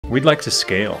We'd like to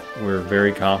scale. We're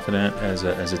very confident as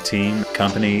a team,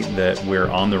 company, that we're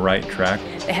on the right track.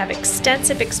 They have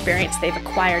extensive experience. They've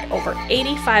acquired over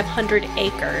 8,500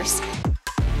 acres.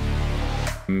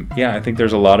 Yeah, I think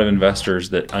there's a lot of investors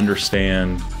that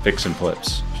understand fix and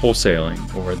flips,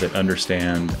 wholesaling, or that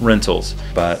understand rentals.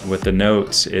 But with the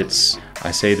notes,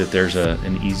 I say that there's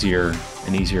an easier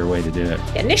way to do it.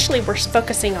 Initially, we're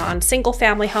focusing on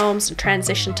single-family homes and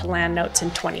transition to land notes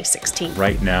in 2016.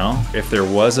 Right now, if there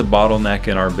was a bottleneck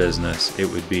in our business, it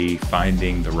would be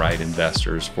finding the right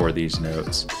investors for these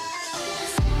notes.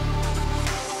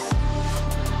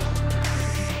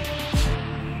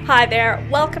 Hi there,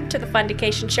 welcome to the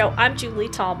Fundication Show. I'm Julie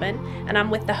Tallman, and I'm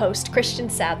with the host, Christian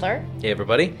Sadler. Hey,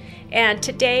 everybody. And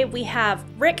today we have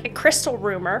Rick and Crystal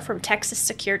Rumer from Texas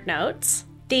Secured Notes.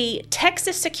 The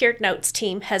Texas Secured Notes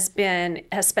team has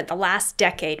spent the last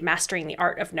decade mastering the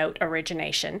art of note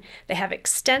origination. They have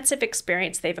extensive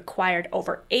experience. They've acquired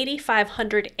over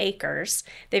 8,500 acres.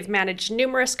 They've managed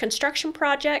numerous construction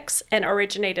projects and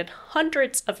originated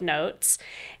hundreds of notes.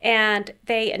 And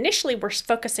they initially were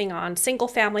focusing on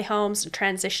single-family homes and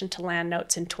transitioned to land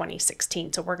notes in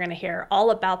 2016. So we're going to hear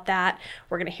all about that.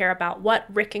 We're going to hear about what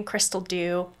Rick and Crystal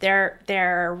do,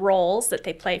 their roles that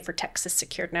they play for Texas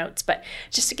Secured Notes. But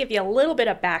just to give you a little bit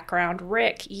of background,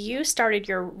 Rick, you started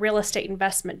your real estate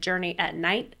investment journey at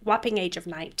whopping age of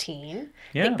 19.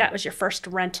 Yeah. I think that was your first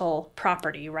rental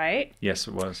property, right? Yes,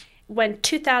 it was. When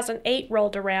 2008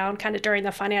 rolled around, kind of during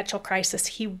the financial crisis,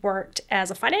 he worked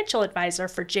as a financial advisor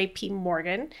for JP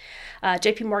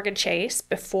Morgan Chase,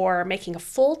 before making a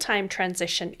full-time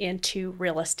transition into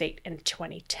real estate in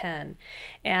 2010.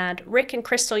 And Rick and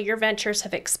Crystal, your ventures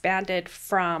have expanded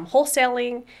from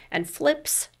wholesaling and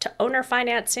flips to owner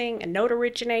financing and note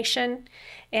origination.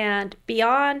 And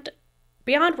beyond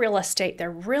real estate, they're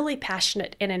really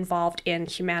passionate and involved in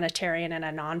humanitarian and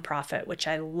a nonprofit, which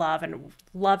I love, and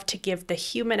love to give the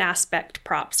human aspect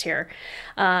props here.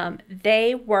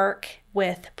 They work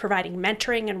with providing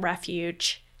mentoring and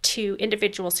refuge to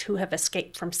individuals who have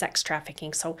escaped from sex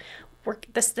trafficking. So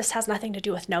this has nothing to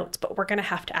do with notes, but we're going to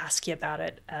have to ask you about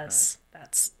it, as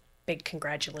that's big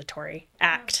congratulatory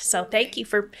act. So thank you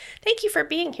for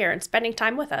being here and spending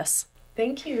time with us.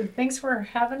 Thank you. Thanks for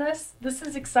having us. This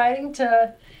is exciting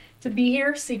to be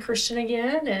here, see Christian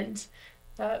again,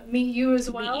 and meet you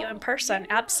as well. Meet you in person,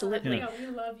 absolutely. Yeah, we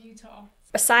love Utah.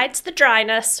 Besides the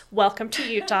dryness, welcome to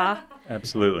Utah.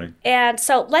 Absolutely. And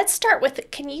so let's start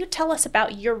with, can you tell us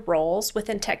about your roles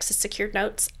within Texas Secured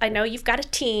Notes? I know you've got a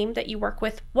team that you work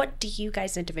with. What do you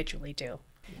guys individually do?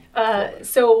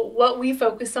 So what we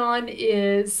focus on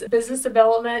is business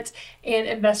development and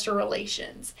investor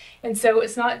relations. And so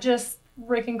it's not just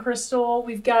Rick and Crystal.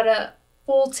 We've got a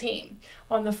full team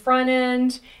on the front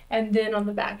end and then on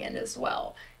the back end as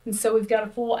well. And so we've got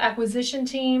a full acquisition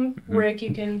team. Mm-hmm. Rick,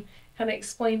 you can kind of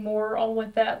explain more on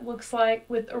what that looks like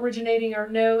with originating our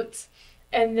notes.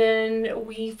 And then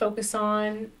we focus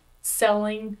on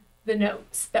selling the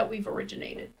notes that we've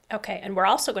originated. Okay, and we're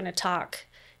also going to talk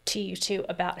to you two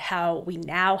about how we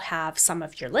now have some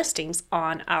of your listings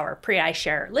on our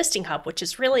pre-iShare listing hub, which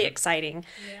is really exciting.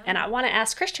 Yeah. And I want to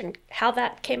ask Christian how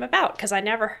that came about, because I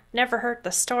never heard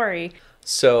the story.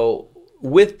 So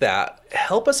with that,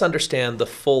 help us understand the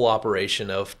full operation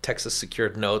of Texas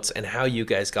Secured Notes and how you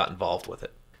guys got involved with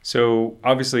it. So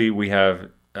obviously we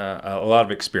have a lot of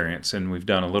experience, and we've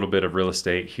done a little bit of real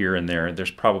estate here and there.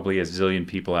 There's probably a zillion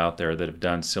people out there that have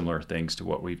done similar things to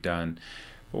what we've done.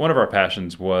 But one of our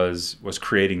passions was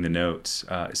creating the notes.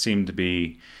 It seemed to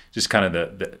be just kind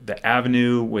of the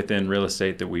avenue within real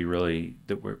estate that we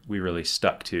really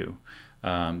stuck to,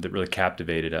 that really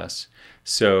captivated us.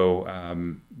 So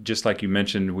just like you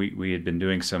mentioned, we had been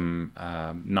doing some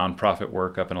nonprofit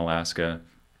work up in Alaska.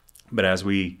 But as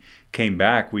we came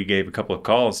back, we gave a couple of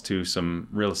calls to some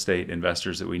real estate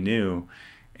investors that we knew,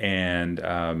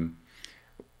 and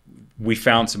we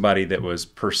found somebody that was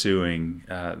pursuing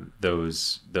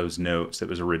those notes, that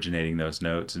was originating those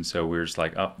notes. And so we were just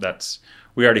like,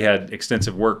 we already had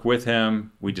extensive work with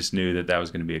him. We just knew that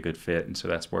was going to be a good fit. And so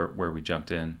that's where we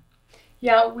jumped in.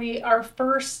 Yeah, our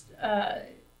first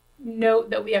note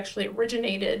that we actually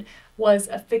originated was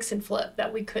a fix and flip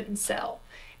that we couldn't sell.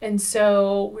 And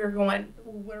so we were going,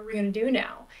 what are we going to do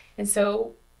now? And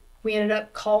so we ended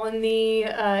up calling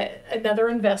another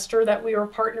investor that we were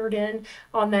partnered in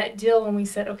on that deal, and we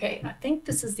said, okay, I think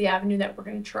this is the avenue that we're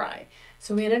going to try.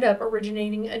 So we ended up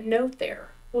originating a note there.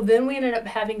 Well, then we ended up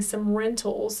having some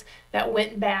rentals that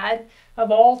went bad. Of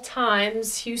all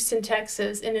times, Houston,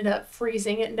 Texas ended up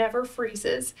freezing. It never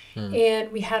freezes.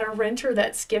 And we had a renter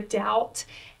that skipped out,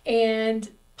 and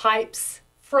pipes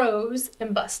froze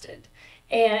and busted.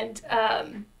 And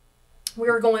we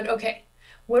were going, okay,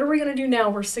 what are we going to do now?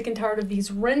 We're sick and tired of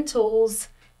these rentals.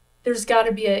 There's got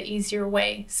to be an easier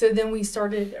way. So then we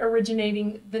started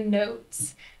originating the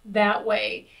notes that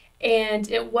way. And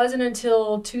it wasn't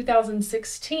until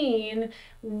 2016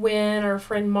 when our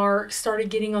friend Mark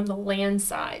started getting on the land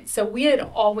side. So we had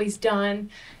always done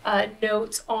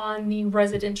notes on the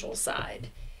residential side.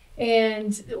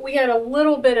 And we had a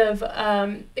little bit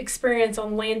of experience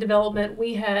on land development.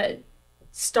 We had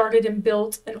started and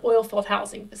built an oil field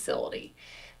housing facility.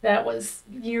 That was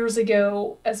years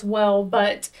ago as well.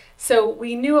 But so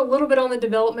we knew a little bit on the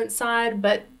development side,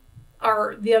 but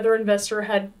the other investor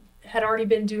had already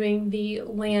been doing the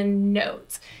land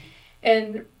notes.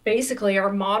 And basically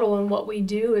our model and what we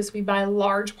do is we buy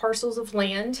large parcels of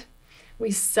land,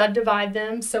 we subdivide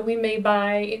them. So we may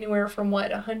buy anywhere from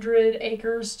 100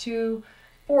 acres to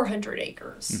 400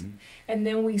 acres. Mm-hmm. And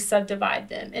then we subdivide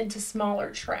them into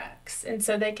smaller tracts. And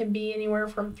so they can be anywhere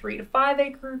from 3 to 5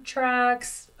 acre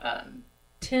tracts,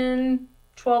 10,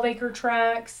 12 acre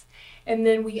tracts. And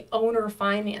then we owner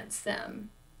finance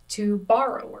them to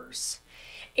borrowers.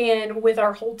 And with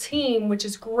our whole team, which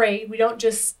is great, we don't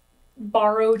just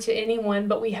borrow to anyone,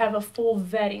 but we have a full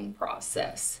vetting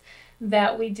process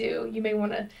that we do. You may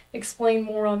want to explain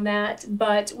more on that,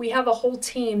 but we have a whole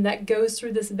team that goes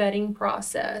through this vetting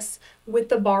process with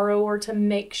the borrower to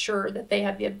make sure that they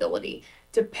have the ability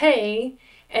to pay.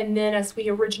 And then as we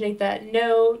originate that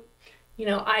note,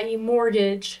 i.e.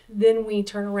 mortgage, then we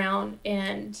turn around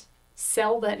and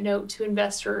sell that note to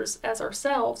investors as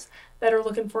ourselves that are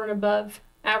looking for an above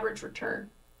average return.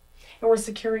 And we're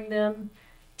securing them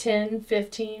 10,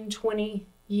 15, 20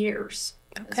 years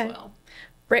as well.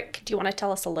 Rick, do you want to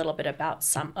tell us a little bit about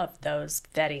some of those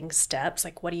vetting steps?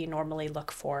 Like, what do you normally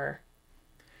look for?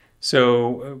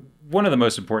 So one of the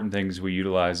most important things we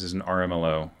utilize is an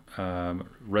RMLO,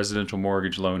 residential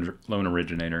mortgage loan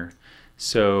originator.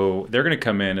 So they're going to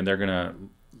come in and they're going to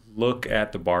look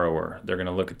at the borrower. They're going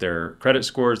to look at their credit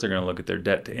scores. They're going to look at their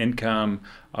debt to income.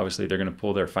 Obviously, they're going to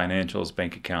pull their financials,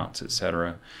 bank accounts,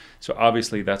 etc. So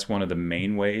obviously, that's one of the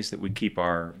main ways that we keep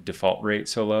our default rate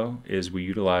so low is we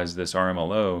utilize this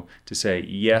RMLO to say,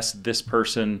 yes, this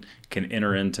person can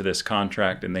enter into this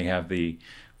contract and they have the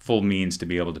full means to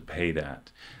be able to pay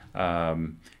that.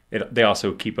 They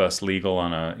also keep us legal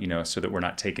on so that we're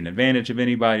not taking advantage of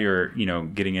anybody or,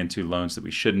 getting into loans that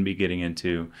we shouldn't be getting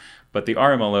into. But the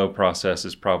RMLO process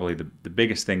is probably the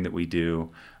biggest thing that we do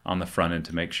on the front end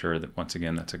to make sure that, once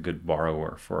again, that's a good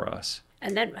borrower for us.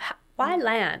 And then why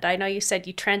land? I know you said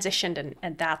you transitioned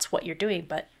and that's what you're doing,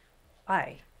 but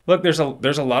why? Look, there's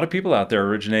a lot of people out there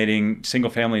originating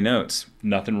single-family notes.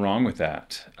 Nothing wrong with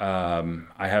that.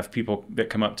 I have people that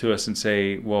come up to us and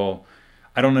say, well,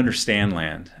 I don't understand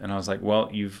land. And I was like, well,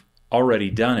 you've already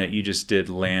done it. You just did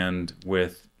land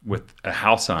with a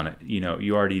house on it.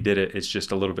 You already did it. It's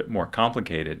just a little bit more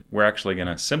complicated. We're actually going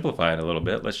to simplify it a little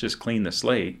bit. Let's just clean the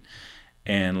slate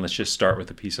and let's just start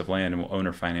with a piece of land and we'll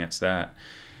owner finance that.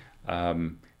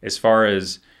 As far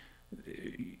as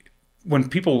when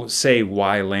people say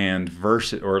why land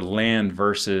versus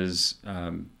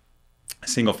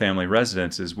single family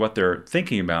residences, what they're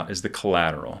thinking about is the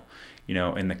collateral.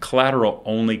 And the collateral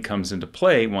only comes into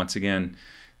play, once again,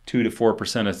 2 to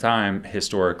 4% of the time,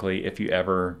 historically, if you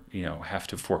ever, have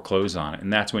to foreclose on it.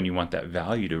 And that's when you want that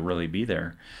value to really be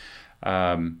there.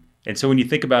 And so when you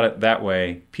think about it that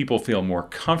way, people feel more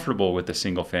comfortable with the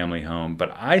single family home.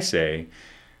 But I say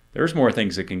there's more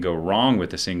things that can go wrong with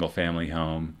the single family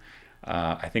home.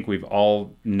 I think we've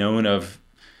all known of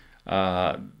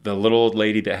the little old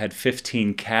lady that had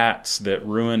 15 cats that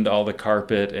ruined all the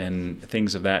carpet and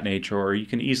things of that nature. Or you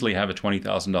can easily have a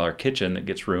 $20,000 kitchen that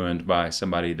gets ruined by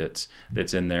somebody that's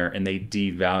in there and they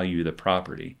devalue the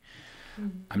property.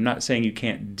 Mm-hmm. I'm not saying you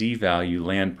can't devalue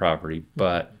land property,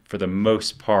 but for the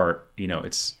most part,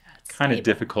 it's kind of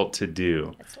difficult to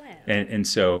do. It's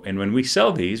land. And when we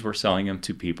sell these, we're selling them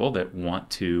to people that want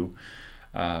to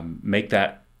make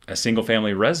that a single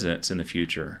family residence in the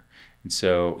future. And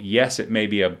so, yes, it may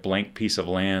be a blank piece of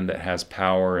land that has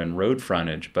power and road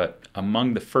frontage, but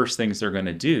among the first things they're going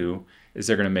to do is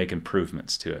they're going to make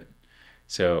improvements to it.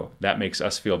 So that makes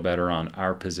us feel better on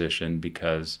our position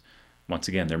because, once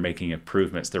again, they're making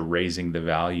improvements. They're raising the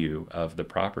value of the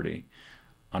property.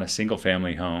 On a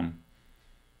single-family home,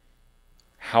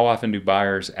 how often do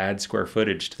buyers add square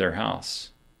footage to their house?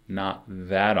 Not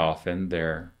that often.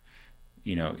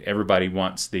 Everybody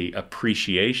wants the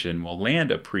appreciation. Well,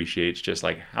 land appreciates just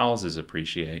like houses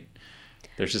appreciate.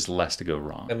 There's just less to go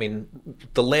wrong. I mean,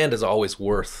 the land is always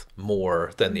worth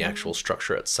more than the actual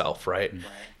structure itself, right?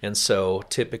 And so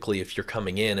typically if you're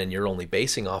coming in and you're only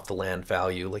basing off the land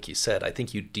value, like you said, I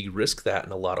think you de-risk that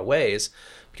in a lot of ways,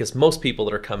 because most people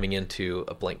that are coming into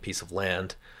a blank piece of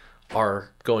land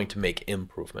are going to make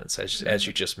improvements, as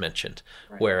you just mentioned.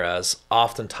 Whereas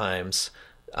oftentimes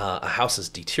a house is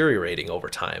deteriorating over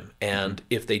time. And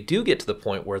if they do get to the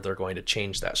point where they're going to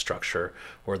change that structure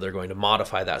or they're going to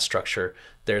modify that structure,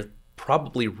 they're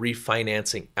probably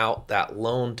refinancing out that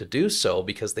loan to do so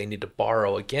because they need to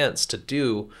borrow against to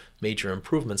do major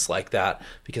improvements like that,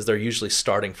 because they're usually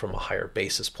starting from a higher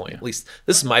basis point. At least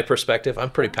this is my perspective.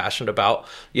 I'm pretty passionate about,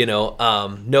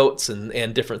 notes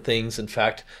and different things. In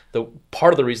fact, the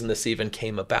part of the reason this even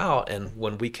came about and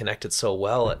when we connected so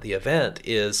well at the event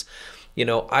is,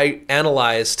 I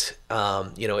analyzed,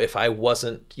 if I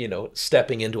wasn't,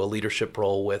 stepping into a leadership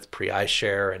role with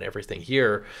pre-iShare and everything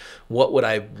here, what would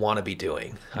I want to be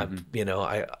doing?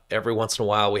 Every once in a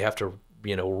while we have to,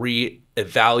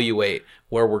 reevaluate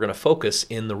where we're going to focus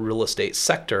in the real estate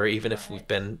sector, even if we've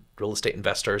been real estate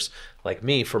investors like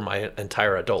me for my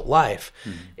entire adult life.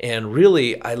 And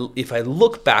really, if I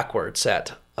look backwards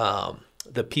at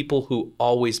the people who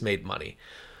always made money,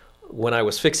 when I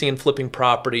was fixing and flipping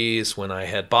properties, when I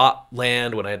had bought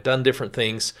land, when I had done different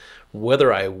things,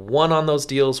 whether I won on those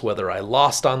deals, whether I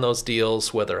lost on those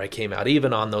deals, whether I came out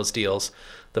even on those deals,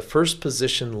 the first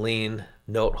position lien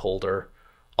note holder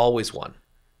always won.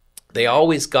 They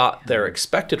always got their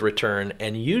expected return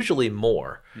and usually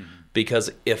more.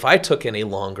 Because if I took any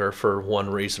longer for one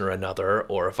reason or another,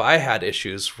 or if I had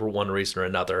issues for one reason or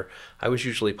another, I was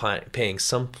usually paying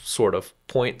some sort of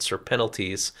points or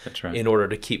penalties in order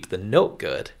to keep the note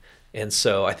good. And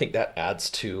so I think that adds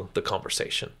to the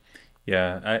conversation.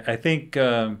 Yeah, I think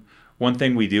one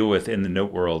thing we deal with in the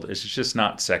note world is it's just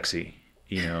not sexy.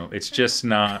 It's just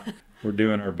not... We're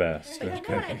doing our best. You know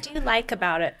what I do like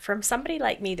about it, from somebody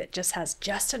like me that just has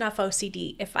just enough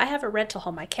OCD, if I have a rental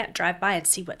home, I can't drive by and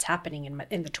see what's happening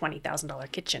in the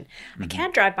 $20,000 kitchen. I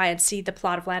can't drive by and see the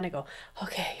plot of land and go,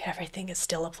 okay, everything is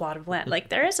still a plot of land. Like,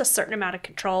 there is a certain amount of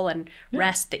control and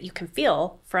rest that you can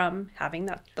feel from having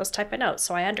those type of notes.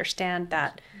 So I understand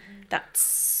that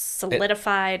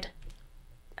solidified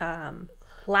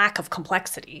lack of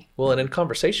complexity. Well, and in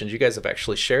conversations, you guys have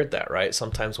actually shared that, right?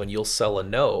 Sometimes when you'll sell a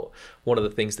note, one of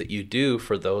the things that you do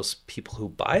for those people who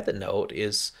buy the note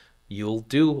is you'll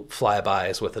do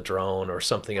flybys with a drone or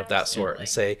something of that sort and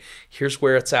say, here's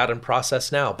where it's at in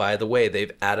process now. By the way,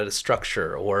 they've added a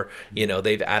structure, or,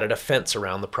 they've added a fence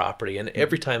around the property. And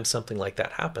every time something like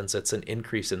that happens, it's an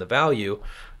increase in the value.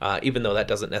 Even though that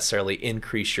doesn't necessarily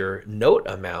increase your note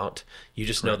amount, you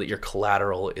just know that your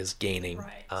collateral is gaining.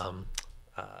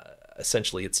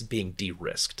 Essentially, it's being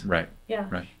de-risked. Right. Yeah.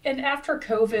 Right. And after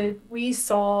COVID, we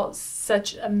saw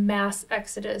such a mass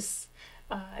exodus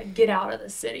get out of the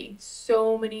city.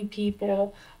 So many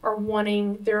people are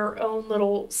wanting their own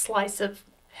little slice of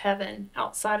heaven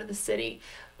outside of the city.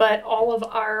 But all of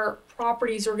our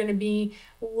properties are going to be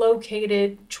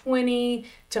located 20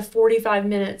 to 45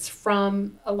 minutes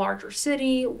from a larger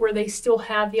city, where they still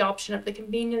have the option of the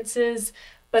conveniences,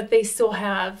 but they still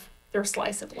have their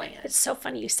slice of land. It's so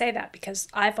funny you say that, because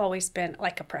I've always been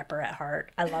like a prepper at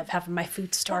heart. I love having my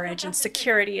food storage, and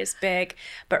security is big.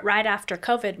 But right after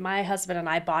COVID, my husband and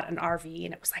I bought an RV,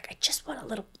 and it was like, I just want a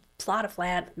little plot of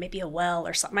land, maybe a well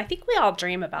or something. I think we all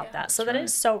dream about that. So that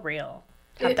is so real.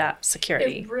 Have that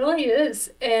security. It really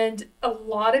is. And a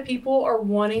lot of people are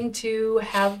wanting to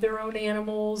have their own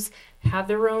animals, have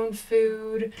their own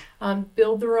food,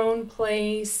 build their own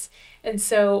place. And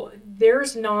so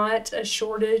there's not a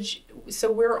shortage.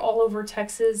 So we're all over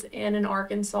Texas and in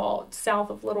Arkansas, south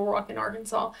of Little Rock in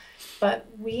Arkansas. But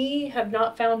we have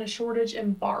not found a shortage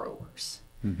in borrowers.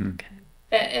 Okay.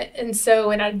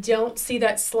 And I don't see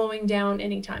that slowing down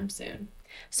anytime soon.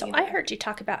 So I heard you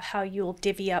talk about how you'll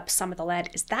divvy up some of the land.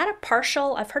 Is that a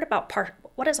partial? I've heard about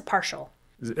what is a partial?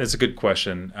 It's a good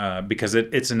question, because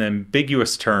it's an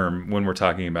ambiguous term when we're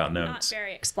talking about notes. Not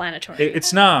very explanatory.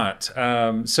 It's not.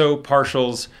 So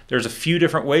partials, there's a few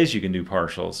different ways you can do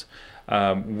partials.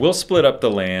 We'll split up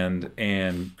the land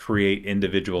and create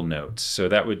individual notes. So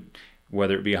that would,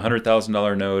 whether it be a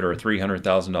 $100,000 note or a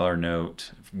 $300,000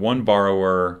 note, one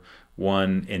borrower,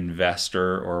 one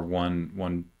investor, or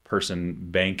one person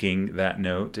banking that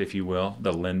note, if you will,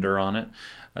 the lender on it,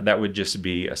 that would just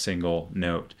be a single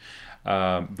note.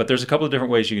 But there's a couple of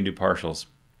different ways you can do partials.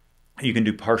 You can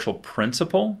do partial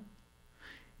principal,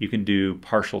 you can do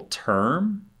partial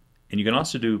term, and you can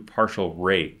also do partial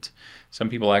rate. Some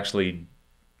people actually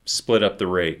split up the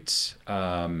rates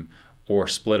or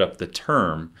split up the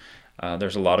term.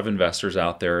 There's a lot of investors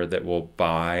out there that will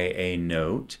buy a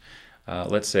note.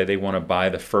 Let's say they want to buy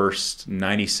the first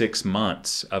 96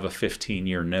 months of a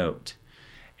 15-year note,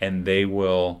 and they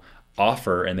will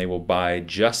offer and they will buy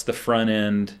just the front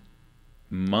end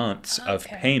months of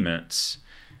payments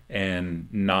and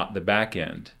not the back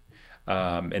end.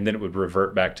 And then it would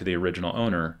revert back to the original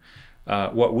owner.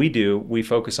 What we do, we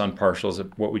focus on partials,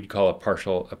 what we'd call a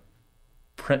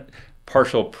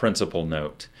partial principal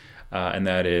note. And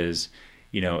that is,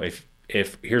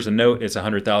 if here's a note, it's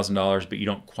 $100,000, but you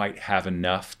don't quite have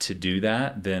enough to do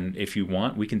that, then if you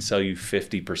want, we can sell you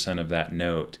 50% of that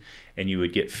note, and you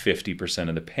would get 50%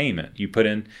 of the payment. You put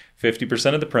in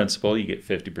 50% of the principal, you get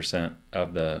 50%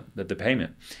 of the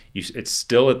payment. It's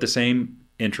still at the same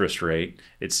interest rate.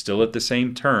 It's still at the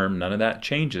same term. None of that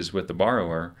changes with the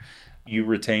borrower. You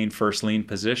retain first lien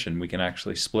position. We can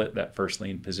actually split that first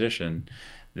lien position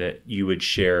that you would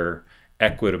share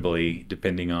equitably,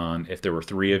 depending on if there were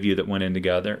 3 of you that went in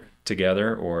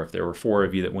together, or if there were 4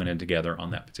 of you that went in together on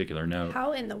that particular note.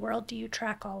 How in the world do you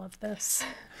track all of this?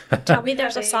 Tell me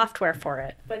there's a software for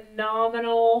it.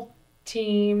 Phenomenal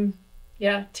team.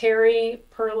 Yeah, Terry,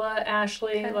 Perla,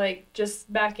 Ashley,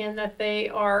 just back in that they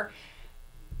are.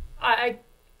 I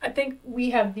think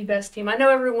we have the best team. I know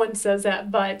everyone says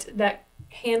that, but that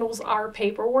handles our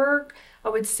paperwork. I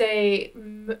would say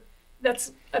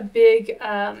that's a big.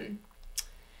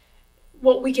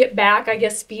 What we get back, I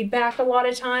guess, feedback a lot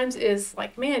of times is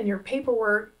like, man, your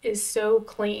paperwork is so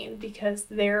clean, because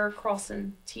they're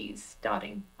crossing T's,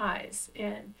 dotting I's,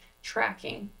 and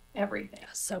tracking everything.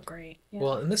 That's so great. Yeah.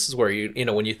 Well, and this is where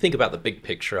when you think about the big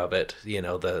picture of it,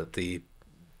 the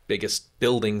biggest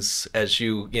buildings, as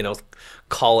you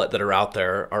call it, that are out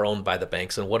there are owned by the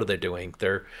banks. And what are they doing?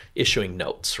 They're issuing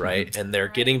notes, right? Mm-hmm. And they're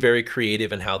getting very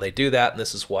creative in how they do that. And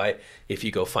this is why if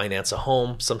you go finance a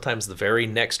home, sometimes the very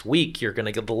next week you're going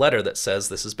to get the letter that says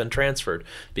this has been transferred,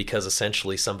 because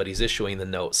essentially somebody's issuing the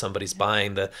note, somebody's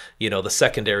buying the the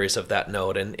secondaries of that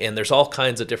note, and there's all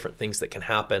kinds of different things that can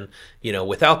happen.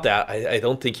 Without that, I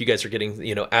don't think you guys are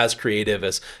getting as creative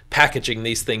as packaging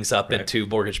these things up into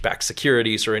mortgage-backed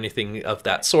securities or anything of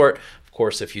that sort. Of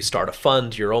course, if you start a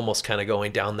fund, you're almost kind of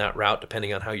going down that route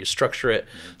depending on how you structure it.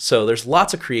 Mm-hmm. So there's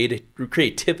lots of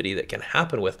creativity that can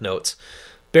happen with notes.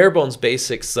 Bare bones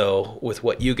basics, though, with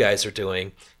what you guys are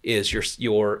doing is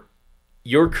you're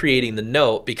creating the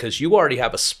note because you already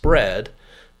have a spread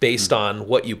based on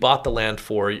what you bought the land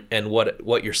for and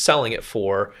what you're selling it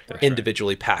for. That's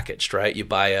individually packaged, right? You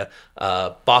buy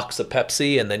a box of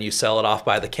Pepsi and then you sell it off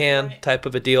by the can type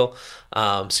of a deal.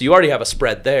 So you already have a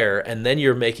spread there, and then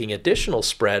you're making additional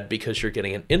spread because you're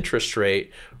getting an interest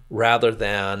rate rather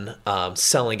than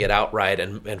selling it outright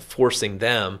and forcing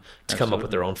them to come up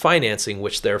with their own financing,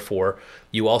 which therefore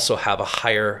you also have a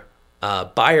higher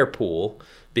buyer pool,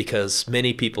 because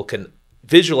many people can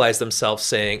visualize themselves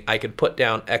saying, I could put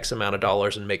down X amount of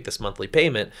dollars and make this monthly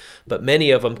payment, but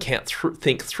many of them can't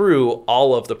think through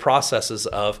all of the processes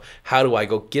of how do I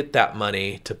go get that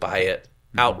money to buy it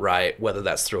outright, whether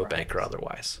that's through a bank or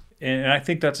otherwise. And I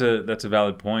think that's a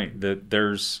valid point, that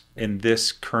there's, in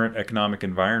this current economic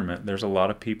environment, there's a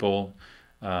lot of people,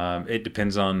 it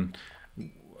depends on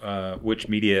which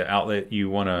media outlet you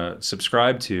want to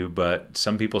subscribe to, but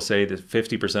some people say that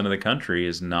 50% of the country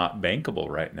is not bankable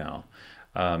right now.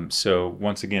 So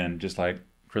once again, just like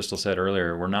Crystal said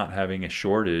earlier, we're not having a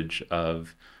shortage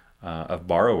of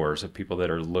borrowers, of people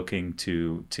that are looking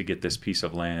to get this piece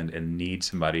of land and need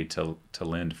somebody to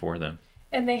lend for them.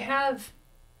 And they have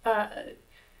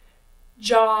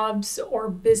jobs or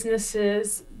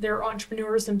businesses, they're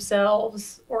entrepreneurs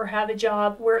themselves, or have a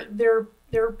job where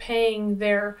they're paying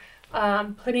their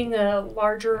putting a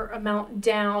larger amount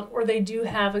down, or they do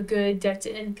have a good debt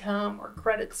to income or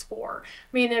credit score. I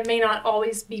mean, it may not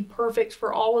always be perfect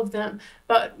for all of them,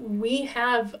 but we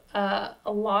have a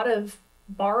lot of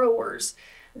borrowers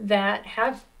that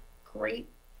have great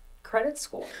credit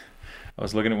score. I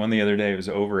was looking at one the other day. It was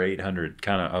over 800.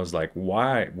 I was like,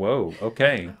 why? Whoa,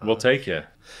 okay, we'll take you. Yeah.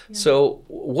 So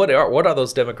what are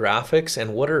those demographics,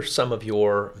 and what are some of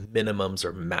your minimums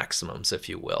or maximums, if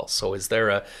you will? So is there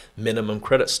a minimum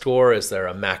credit score? Is there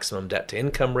a maximum debt to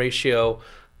income ratio?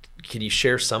 Can you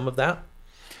share some of that?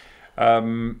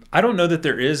 I don't know that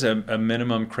there is a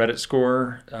minimum credit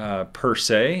score per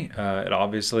se. It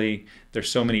obviously,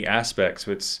 there's so many aspects.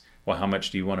 It's, well, how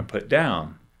much do you want to put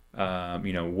down?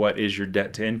 What is your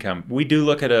debt to income? We do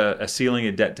look at a ceiling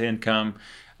of debt to income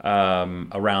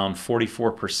around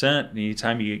 44%.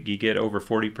 Anytime you get over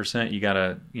 40%, you got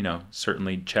to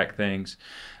certainly check things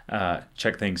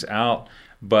out.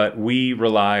 But we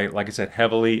rely, like I said,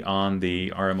 heavily on the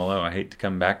RMLO. I hate to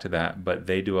come back to that, but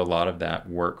they do a lot of that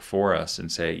work for us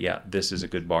and say, yeah, this is a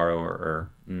good borrower, or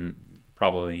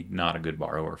probably not a good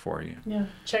borrower for you. Yeah,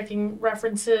 checking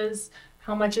references,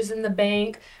 how much is in the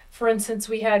bank. For instance,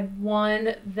 we had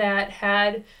one that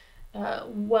had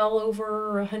well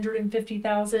over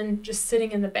 150,000 just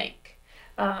sitting in the bank.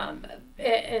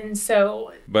 And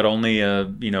so, but only a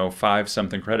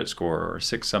 5-something credit score or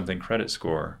 6-something credit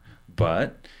score.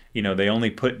 But they only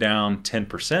put down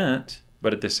 10%,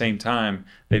 but at the same time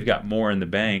they've got more in the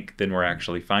bank than we're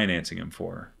actually financing them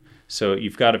for. So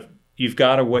you've got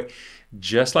to wait,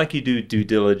 just like you do due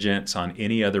diligence on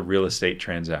any other real estate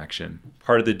transaction.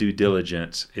 Part of the due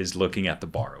diligence is looking at the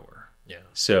borrower. Yeah.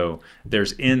 So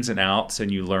there's ins and outs, and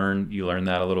you learn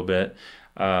that a little bit.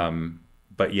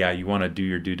 But yeah, you want to do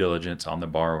your due diligence on the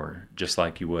borrower, just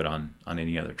like you would on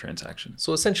any other transaction.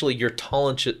 So essentially, your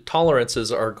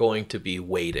tolerances are going to be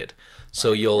weighted.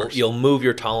 So you'll move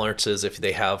your tolerances if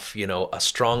they have a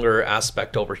stronger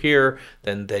aspect over here,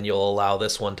 then you'll allow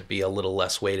this one to be a little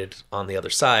less weighted on the other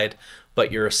side.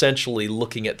 But you're essentially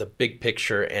looking at the big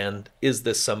picture, and is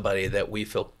this somebody that we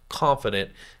feel confident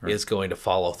is going to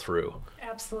follow through?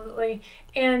 Absolutely.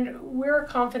 And we're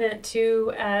confident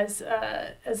too, as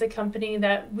a company,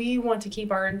 that we want to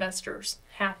keep our investors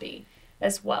happy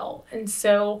as well. And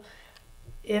so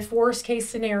if worst case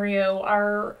scenario,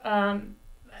 our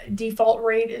default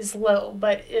rate is low,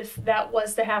 but if that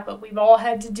was to happen, we've all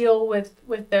had to deal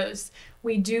with those.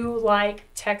 We do like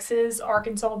Texas,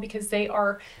 Arkansas, because they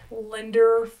are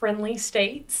lender friendly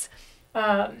states.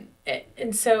 And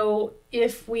so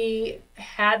if we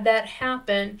had that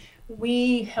happen,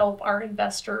 we help our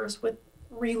investors with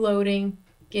reloading,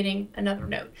 getting another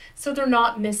note. So they're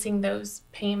not missing those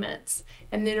payments,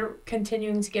 and they're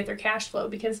continuing to get their cash flow,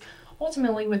 because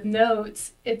ultimately with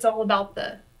notes, it's all about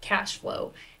the cash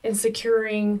flow and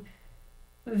securing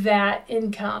that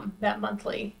income, that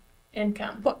monthly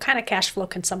income. What kind of cash flow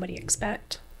can somebody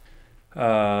expect?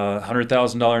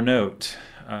 $100,000 note,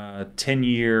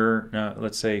 10-year,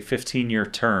 let's say 15-year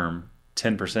term,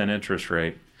 10% interest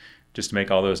rate, just to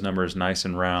make all those numbers nice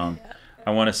and round. Yeah.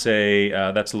 I want to say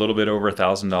that's a little bit over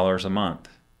 $1,000 a month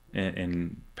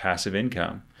in passive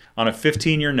income. On a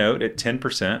 15-year note at 10%,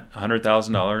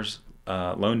 $100,000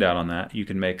 loaned out on that, you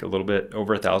can make a little bit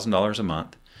over $1,000 a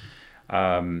month.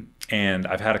 And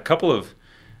I've had a couple of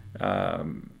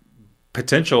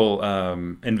potential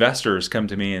investors come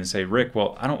to me and say, Rick,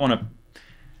 well, I don't want to,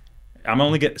 I'm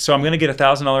going to get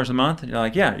 $1,000 a month. And you're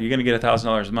like, yeah, you're going to get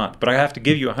 $1,000 a month, but I have to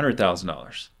give you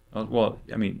 $100,000. Well,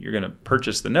 I mean, you're going to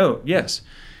purchase the note. Yes.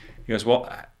 He goes,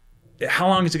 well, how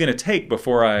long is it going to take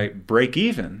before I break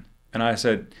even? And I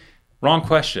said, wrong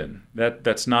question.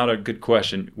 That's not a good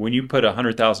question. When you put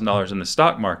 $100,000 in the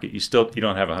stock market, you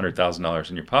don't have $100,000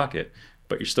 in your pocket,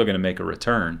 but you're still going to make a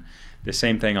return. The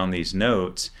same thing on these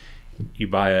notes. You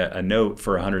buy a note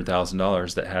for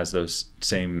 $100,000 that has those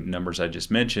same numbers I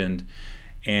just mentioned,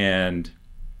 and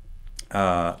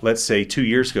let's say 2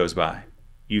 years goes by.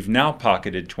 You've now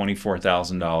pocketed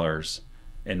 $24,000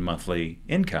 in monthly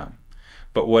income.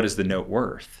 But what is the note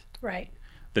worth? Right.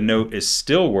 The note is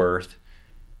still worth,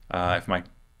 if my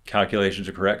calculations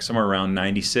are correct, somewhere around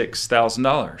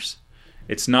 $96,000.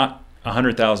 It's not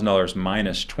 $100,000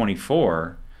 minus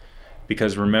 24,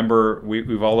 because remember,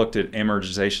 we've all looked at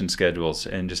amortization schedules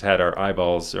and just had our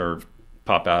eyeballs or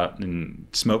pop out and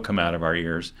smoke come out of our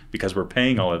ears because we're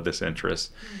paying all of this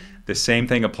interest. Mm-hmm. The same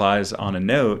thing applies on a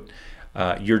note.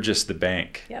 You're just the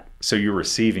bank. Yep. So you're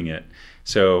receiving it.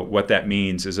 So what that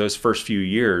means is those first few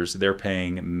years, they're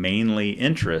paying mainly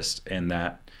interest, and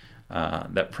that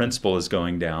principal is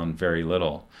going down very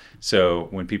little. So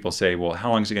when people say, well,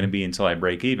 how long is it going to be until I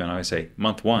break even? I say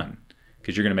month one,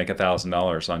 because you're going to make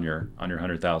 $1,000 on your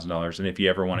 $100,000. And if you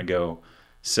ever want to go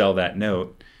sell that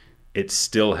note, it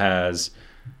still has,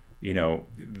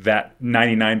 that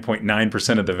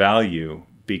 99.9% of the value,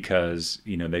 because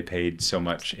they paid so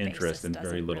much interest and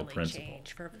very little really principal.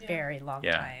 Change for a very long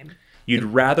time. You'd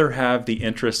rather have the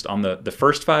interest on the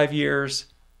first 5 years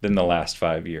than the last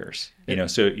 5 years.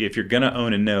 So if you're going to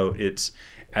own a note, it's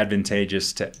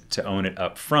advantageous to own it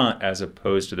up front as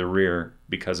opposed to the rear,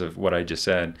 because of what I just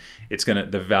said.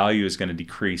 The value is going to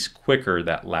decrease quicker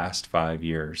that last 5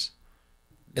 years.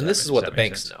 And this is what the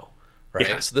banks know. Right.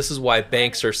 Yeah. So this is why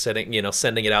banks are sending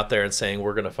it out there and saying,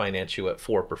 we're going to finance you at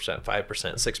 4%, 5%,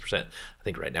 6%. I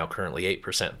think right now currently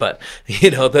 8%, but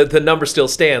the number still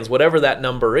stands, whatever that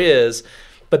number is.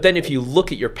 But then if you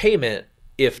look at your payment,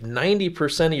 if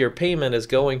 90% of your payment is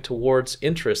going towards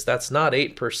interest, that's not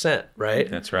 8%, right?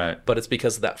 That's right. But it's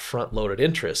because of that front-loaded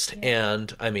interest.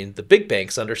 And I mean, the big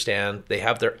banks understand, they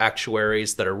have their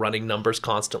actuaries that are running numbers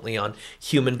constantly on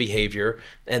human behavior,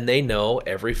 and they know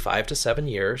every 5 to 7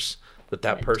 years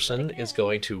that person is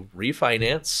going to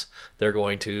refinance, they're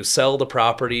going to sell the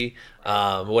property,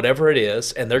 whatever it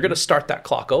is, and they're going to start that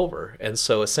clock over. And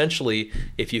so essentially,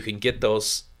 if you can get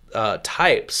those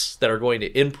types that are going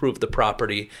to improve the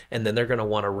property, and then they're going to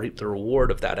want to reap the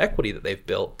reward of that equity that they've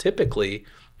built, typically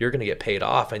you're going to get paid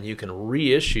off, and you can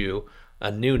reissue a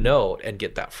new note and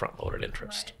get that front-loaded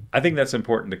interest. Right. I think that's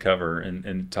important to cover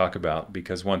and talk about,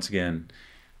 because once again,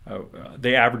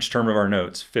 the average term of our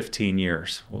notes, 15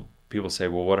 years. Well, people say,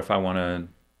 well, what if I want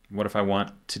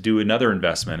to do another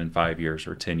investment in 5 years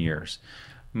or 10 years?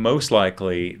 Most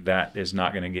likely that is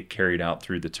not going to get carried out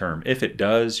through the term. If it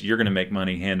does, you're going to make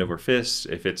money hand over fist.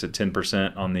 If it's a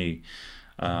 10% on the,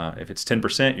 if it's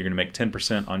 10%, you're going to make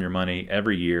 10% on your money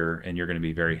every year, and you're going to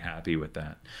be very happy with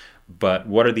that. But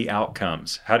what are the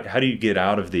outcomes? How do you get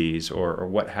out of these, or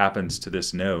what happens to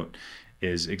this note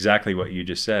is exactly what you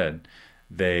just said.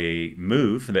 They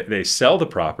move, they sell the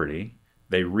property,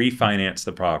 they refinance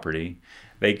the property,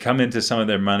 they come into some of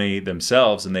their money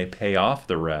themselves, and they pay off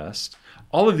the rest.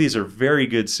 All of these are very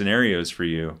good scenarios for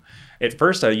you. At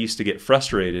first, I used to get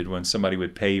frustrated when somebody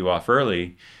would pay you off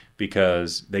early,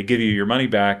 because they give you your money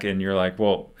back and you're like,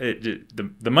 well,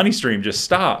 the money stream just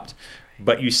stopped,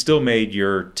 but you still made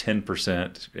your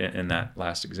 10% in that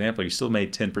last example. You still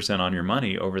made 10% on your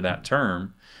money over that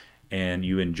term, and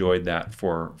you enjoyed that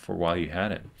for while you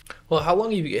had it. Well, how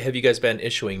long have you guys been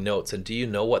issuing notes, and do you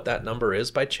know what that number is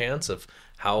by chance, of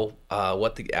how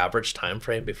what the average time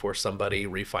frame before somebody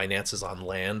refinances on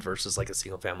land versus like a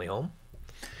single family home?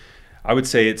 I would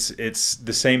say it's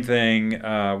the same thing.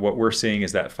 What we're seeing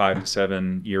is that 5 to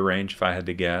 7 year range, if I had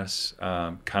to guess,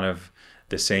 kind of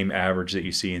the same average that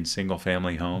you see in single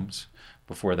family homes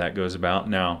before that goes about.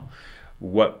 Now,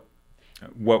 what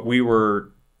we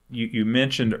were, you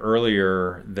mentioned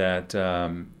earlier that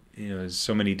there's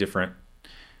so many different,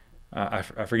 I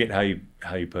forget how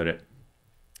you put it,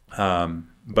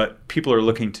 but people are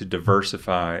looking to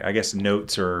diversify. I guess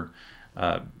notes are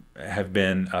have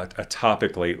been a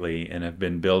topic lately, and have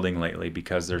been building lately,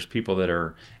 because there's people that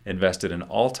are invested in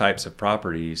all types of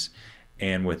properties,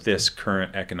 and with this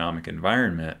current economic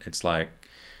environment, it's like,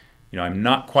 I'm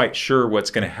not quite sure what's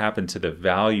going to happen to the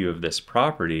value of this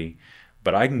property,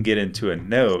 but I can get into a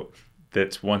note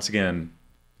that's once again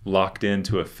locked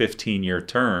into a 15-year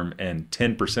term and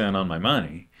 10% on my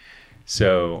money.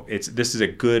 So this is a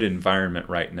good environment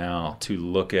right now to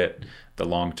look at the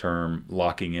long-term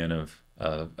locking in of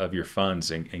your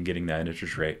funds and getting that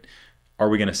interest rate. Are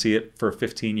we going to see it for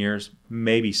 15 years?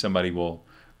 Maybe somebody will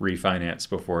refinance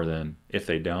before then. If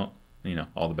they don't,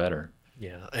 all the better.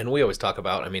 Yeah, and we always talk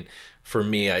about, for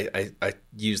me, I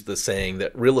use the saying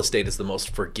that real estate is the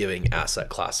most forgiving asset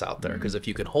class out there, because if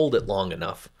you can hold it long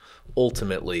enough,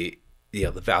 ultimately, the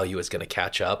value is going to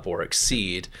catch up or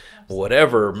exceed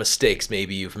whatever mistakes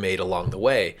maybe you've made along the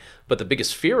way. But the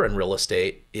biggest fear in real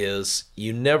estate is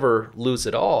you never lose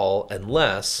it all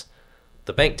unless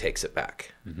the bank takes it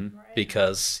back. Mm-hmm. Right.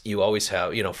 Because you always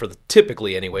have,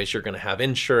 typically anyways, you're going to have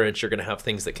insurance, you're going to have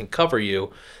things that can cover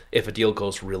you if a deal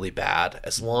goes really bad,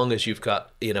 as long as you've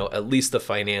got, at least the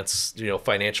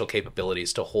financial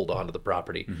capabilities to hold on to the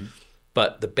property. Mm-hmm.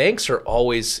 But the banks are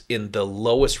always in the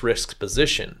lowest risk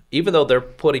position. Even though they're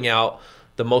putting out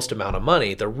the most amount of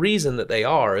money, the reason that they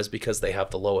are is because they have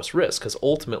the lowest risk. Because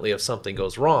ultimately, if something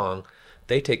goes wrong,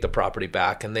 they take the property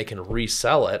back and they can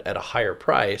resell it at a higher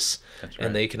price. That's right.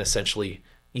 And they can essentially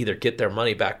either get their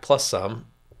money back plus some,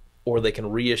 or they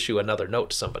can reissue another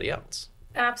note to somebody else.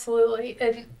 Absolutely.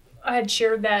 And I had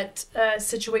shared that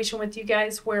situation with you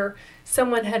guys where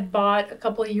someone had bought a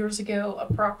couple of years ago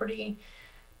a property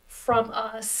from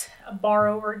us, a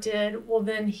borrower did. Well,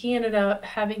 then he ended up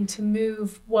having to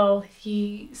move. Well,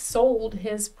 he sold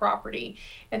his property,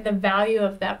 and the value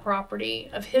of that property,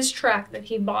 of his tract that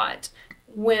he bought,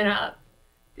 went up.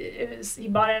 He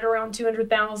bought it around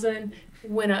 $200,000,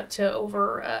 went up to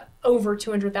over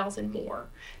 $200,000 more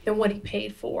than what he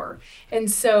paid for. And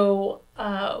so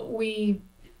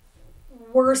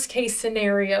worst case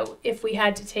scenario, if we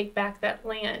had to take back that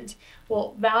land,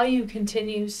 well, value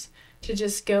continues to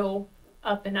just go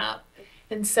up and up.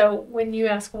 And so when you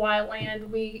ask why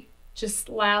land, we just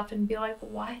laugh and be like,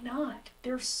 why not?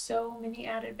 There's so many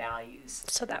added values.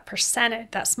 So that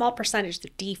percentage, that small percentage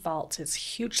that defaults, is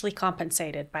hugely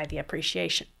compensated by the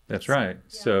appreciation. That's right. Yeah.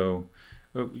 So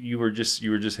you were just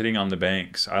hitting on the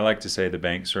banks. I like to say the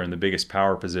banks are in the biggest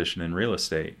power position in real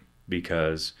estate,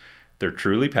 because they're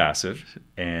truly passive,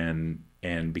 and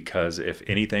because if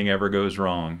anything ever goes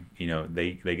wrong,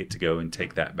 they get to go and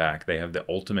take that back. They have the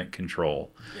ultimate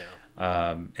control.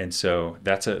 And so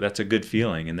that's a good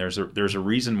feeling. And there's a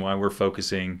reason why we're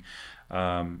focusing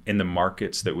in the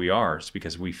markets that we are. It's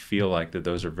because we feel like that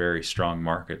those are very strong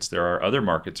markets. There are other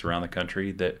markets around the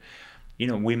country that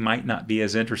we might not be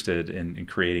as interested in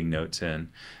creating notes in.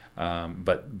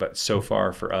 But so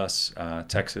far for us,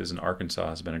 Texas and Arkansas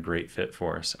has been a great fit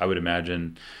for us. I would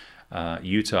imagine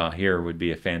Utah here would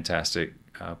be a fantastic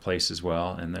place as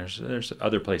well. And there's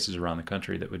other places around the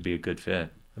country that would be a good fit.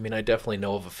 I mean, I definitely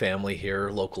know of a family here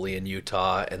locally in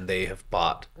Utah, and they have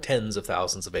bought tens of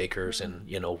thousands of acres in,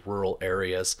 rural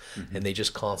areas. And they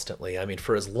just constantly, I mean,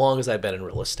 for as long as I've been in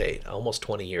real estate, almost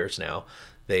 20 years now,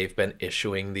 they've been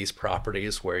issuing these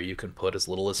properties where you can put as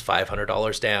little as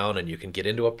 $500 down and you can get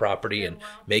into a property and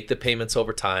make the payments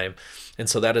over time. And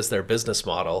so that is their business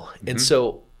model. And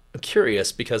so I'm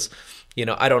curious because,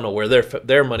 I don't know where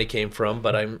their money came from,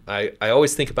 but I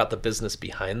always think about the business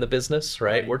behind the business,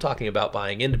 right? We're talking about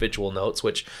buying individual notes,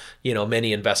 which,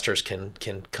 many investors can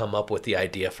come up with the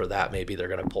idea for that. Maybe they're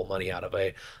going to pull money out of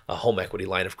a home equity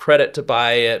line of credit to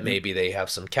buy it. Maybe they have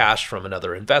some cash from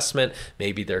another investment.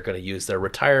 Maybe they're going to use their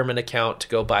retirement account to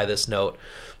go buy this note.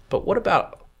 But what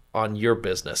about on your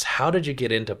business? How did you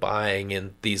get into buying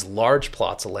in these large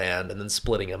plots of land and then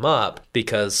splitting them up?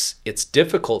 Because it's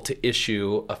difficult to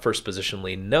issue a first position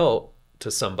lien note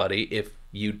to somebody if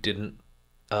you didn't,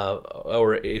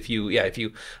 or if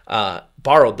you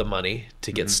borrowed the money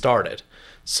to get started.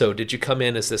 So did you come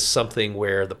in, is this something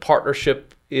where the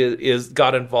partnership is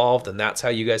got involved and that's how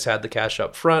you guys had the cash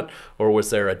up front, or was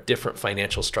there a different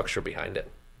financial structure behind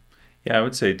it? Yeah, I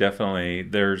would say definitely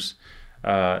there's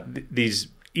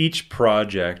each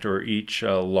project or each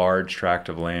large tract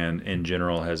of land in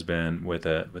general has been with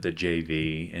a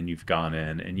JV, and you've gone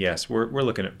in, and yes, we're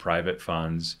looking at private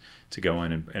funds to go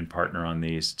in and partner on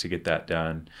these to get that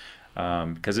done,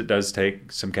 because it does take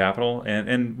some capital,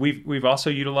 and we've also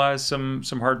utilized some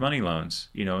hard money loans,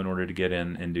 in order to get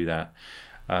in and do that.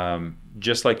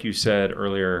 Just like you said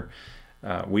earlier,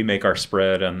 we make our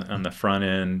spread on the front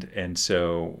end, and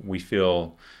so we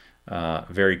feel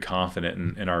very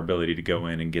confident in our ability to go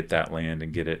in and get that land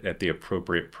and get it at the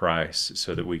appropriate price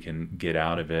so that we can get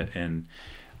out of it. And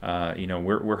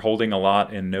we're holding a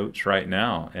lot in notes right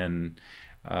now, and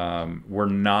we're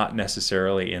not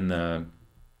necessarily in the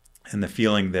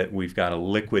feeling that we've got to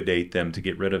liquidate them to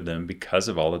get rid of them because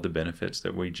of all of the benefits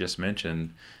that we just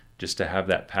mentioned. Just to have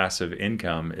that passive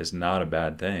income is not a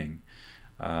bad thing.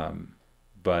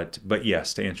 But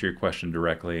yes, to answer your question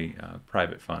directly,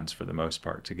 private funds for the most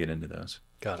part to get into those.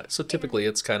 Got it. So typically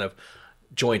it's kind of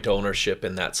joint ownership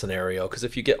in that scenario, because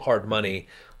if you get hard money,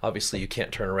 obviously you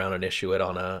can't turn around and issue it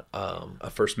on a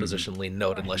first position lien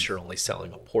note unless you're only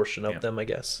selling a portion of them, I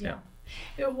guess. Yeah.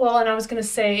 Well, and I was going to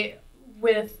say,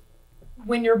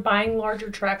 when you're buying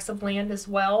larger tracts of land as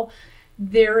well,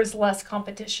 there is less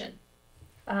competition.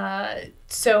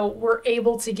 So we're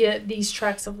able to get these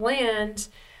tracts of land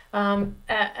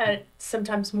at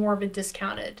sometimes more of a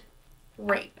discounted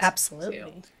rate. Absolutely.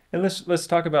 Too. And let's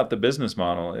talk about the business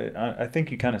model. I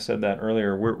think you kind of said that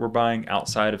earlier. We're buying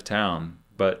outside of town,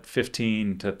 but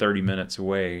 15 to 30 minutes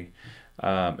away.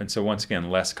 And so once again,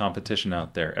 less competition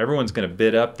out there. Everyone's going to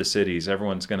bid up the cities.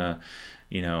 Everyone's going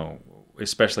to,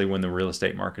 especially when the real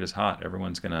estate market is hot,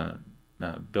 everyone's going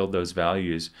to build those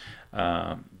values.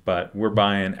 But we're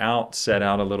buying out, set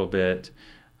out a little bit.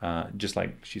 Just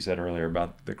like she said earlier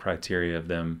about the criteria of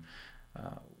them,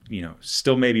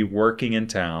 still maybe working in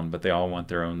town, but they all want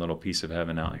their own little piece of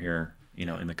heaven out here,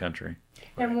 in the country.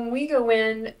 And when we go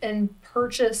in and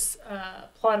purchase a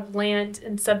plot of land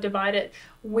and subdivide it,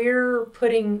 we're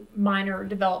putting minor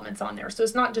developments on there. So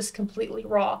it's not just completely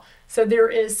raw. So there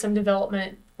is some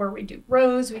development where we do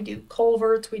roads, we do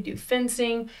culverts, we do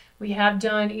fencing. We have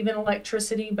done even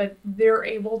electricity, but they're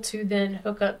able to then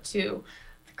hook up to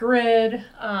grid.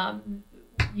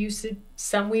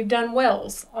 We've done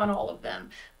wells on all of them,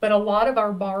 but a lot of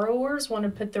our borrowers want to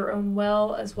put their own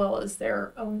well as well as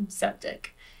their own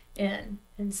septic in.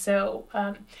 And so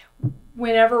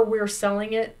whenever we're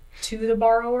selling it to the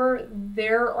borrower,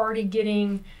 they're already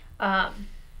getting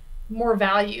more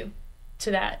value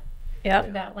to that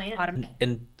land.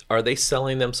 And are they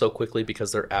selling them so quickly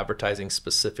because they're advertising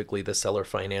specifically the seller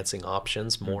financing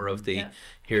options, more of the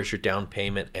here's your down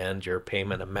payment and your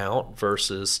payment amount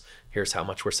versus here's how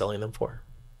much we're selling them for?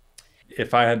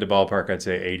 If I had to ballpark, I'd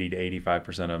say 80 to 85%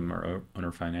 of them are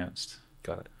owner financed.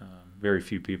 Got it. Very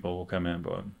few people will come in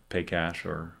but pay cash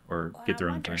or get their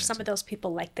I own wonder financing. some of those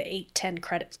people like the 810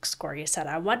 credit score you said.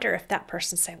 I wonder if that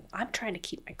person's saying, well, I'm trying to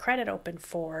keep my credit open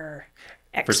for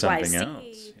For something XYZ,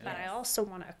 else, but I also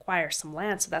want to acquire some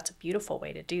land. So that's a beautiful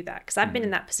way to do that. Because I've been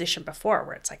in that position before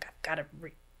where it's like, I've got to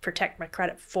protect my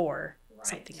credit for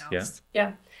something else.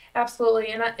 Yeah, absolutely.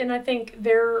 And I think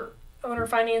they're owner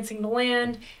financing the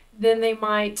land, then they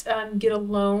might get a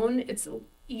loan. It's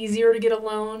easier to get a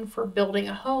loan for building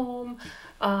a home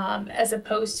as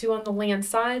opposed to on the land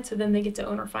side. So then they get to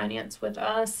owner finance with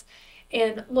us.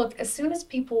 And look, as soon as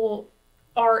people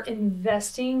are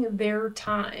investing their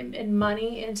time and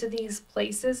money into these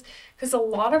places, because a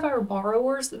lot of our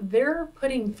borrowers, they're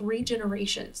putting 3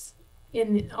 generations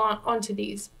onto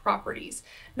these properties.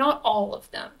 Not all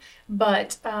of them,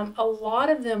 but a lot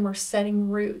of them are setting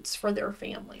roots for their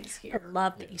families I here.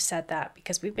 love that you said that,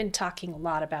 because we've been talking a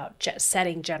lot about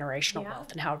setting generational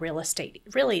wealth and how real estate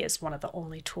really is one of the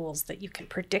only tools that you can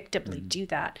predictably do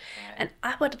that. And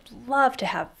I would love to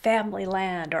have family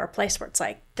land or a place where it's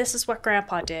like, this is what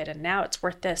grandpa did and now it's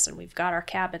worth this and we've got our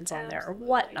cabins on there or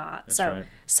whatnot. So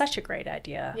such a great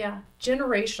idea. Yeah,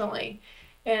 generationally.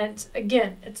 And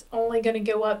again, it's only going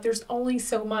to go up. There's only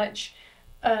so much.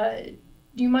 Do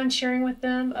you mind sharing with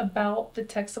them about the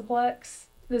Texaplex?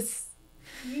 This,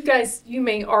 you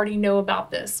may already know about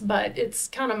this, but it's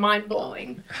kind of mind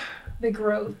blowing, the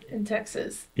growth in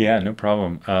Texas. Yeah, no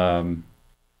problem.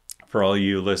 For all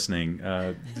you listening,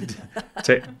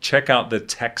 check out the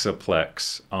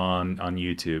Texaplex on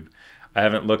YouTube. I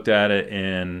haven't looked at it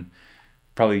in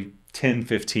probably 10,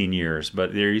 15 years,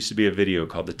 but there used to be a video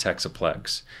called the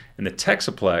Texaplex. And the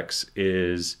Texaplex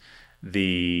is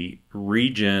the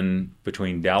region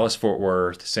between Dallas, Fort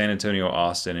Worth, San Antonio,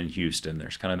 Austin, and Houston.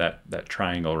 There's kind of that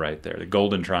triangle right there, the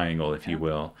golden triangle, if you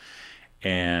will.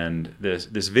 And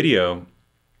this video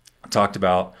talked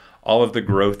about all of the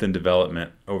growth and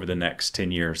development over the next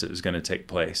 10 years that is going to take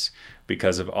place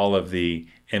because of all of the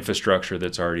infrastructure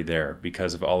that's already there,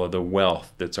 because of all of the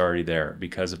wealth that's already there,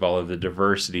 because of all of the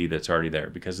diversity that's already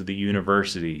there, because of the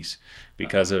universities,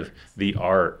 because of the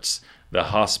arts, the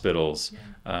hospitals.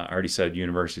 I already said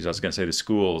universities. I was going to say the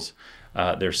schools.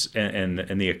 There's and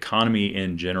the economy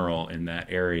in general in that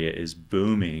area is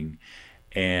booming.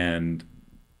 And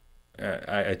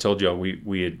I told you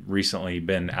we had recently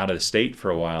been out of the state for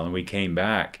a while, and we came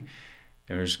back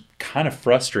and was kind of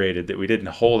frustrated that we didn't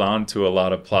hold on to a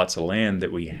lot of plots of land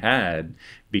that we had,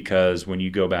 because when you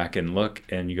go back and look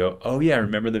and you go, oh yeah,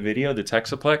 remember the video, the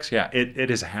Texaplex? Yeah, it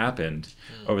has happened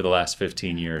over the last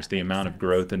 15 years. The amount of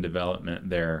growth and development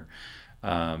there.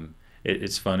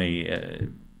 It's funny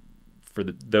for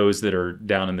those that are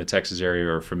down in the Texas area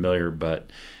are familiar,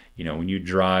 but when you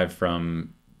drive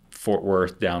from Fort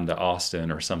Worth down to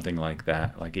Austin or something like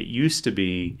that, like it used to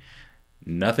be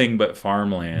nothing but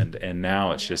farmland, and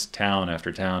now it's just town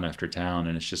after town after town,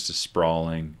 and it's just a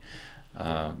sprawling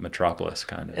metropolis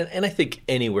kind of. And I think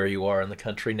anywhere you are in the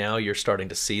country now, you're starting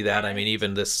to see that. I mean,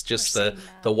 even the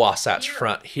Wasatch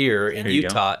Front here in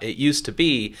Utah, it used to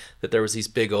be that there was these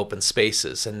big open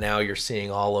spaces, and now you're seeing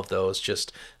all of those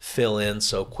just fill in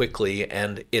so quickly.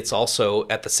 And it's also,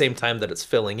 at the same time that it's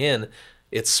filling in,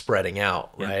 it's spreading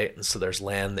out, right? And so there's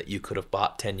land that you could have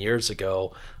bought 10 years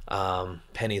ago,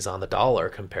 pennies on the dollar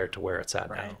compared to where it's at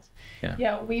now.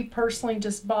 Yeah, we personally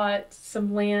just bought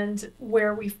some land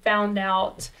where we found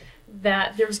out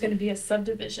that there's going to be a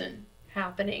subdivision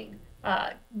happening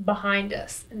behind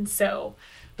us. And so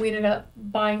we ended up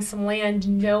buying some land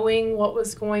knowing what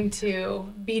was going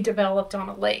to be developed on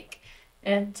a lake.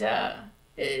 And,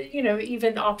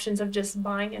 even options of just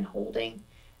buying and holding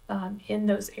in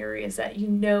those areas that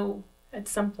at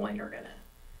some point are going to.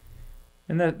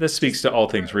 And that speaks to all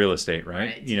things real estate,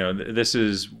 right? This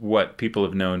is what people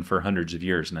have known for hundreds of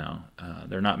years now.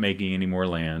 They're not making any more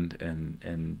land,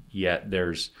 and yet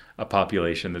there's a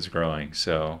population that's growing.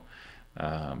 So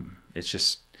it's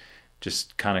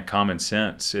just kind of common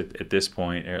sense at this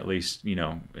point, or at least,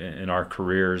 in our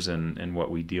careers and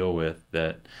what we deal with,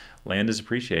 that land is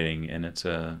appreciating, and it's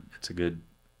a good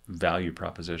value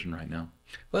proposition right now.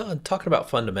 Well, and talking about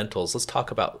fundamentals, let's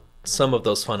talk about some of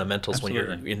those fundamentals. Absolutely.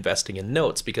 When you're investing in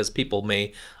notes, because people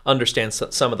may understand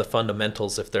some of the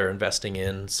fundamentals if they're investing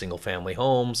in single family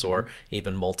homes or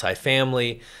even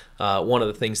multifamily. One of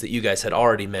the things that you guys had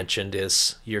already mentioned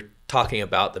is you're talking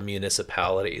about the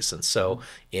municipalities. And so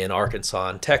in Arkansas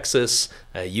and Texas,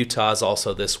 Utah is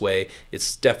also this way.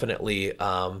 It's definitely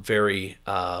very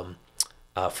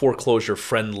foreclosure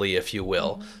friendly, if you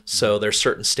will. So there's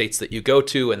certain states that you go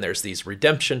to, and there's these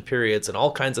redemption periods and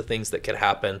all kinds of things that could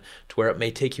happen to where it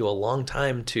may take you a long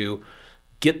time to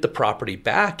get the property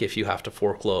back if you have to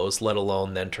foreclose, let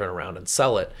alone then turn around and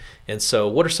sell it. And so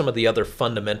what are some of the other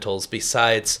fundamentals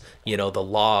besides, the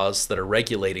laws that are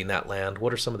regulating that land?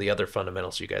 What are some of the other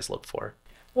fundamentals you guys look for?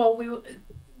 Well,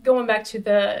 going back to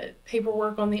the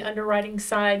paperwork on the underwriting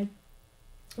side,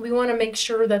 we want to make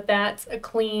sure that that's a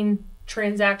clean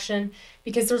transaction,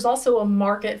 because there's also a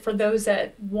market for those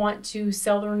that want to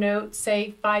sell their note,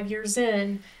 say 5 years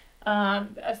in,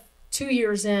 2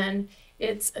 years in.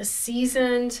 It's a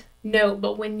seasoned note,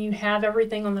 but when you have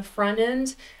everything on the front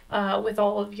end with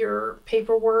all of your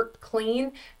paperwork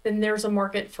clean, then there's a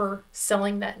market for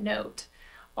selling that note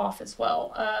off as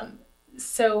well.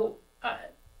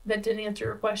 That didn't answer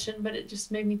your question, but it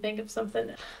just made me think of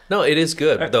something. No, it is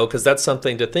good, though, because that's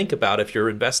something to think about. If you're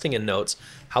investing in notes,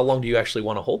 how long do you actually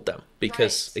want to hold them?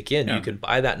 Because, again, you can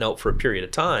buy that note for a period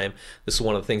of time. This is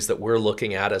one of the things that we're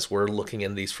looking at as we're looking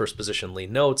in these first position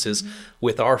lien notes is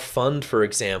with our fund, for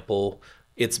example,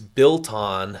 it's built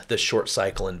on the short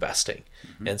cycle investing.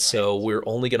 And so we're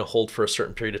only going to hold for a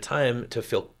certain period of time to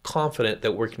feel confident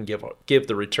that we can give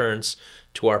the returns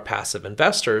to our passive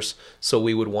investors. So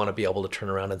we would want to be able to turn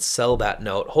around and sell that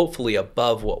note, hopefully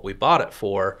above what we bought it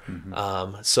for,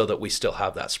 so that we still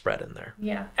have that spread in there.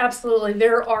 Yeah, absolutely.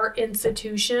 There are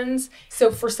institutions.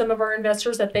 So for some of our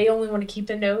investors that they only want to keep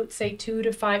the note, say 2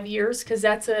 to 5 years, because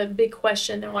that's a big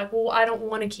question. They're like, well, I don't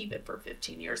want to keep it for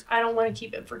 15 years. I don't want to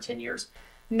keep it for 10 years.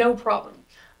 No problem.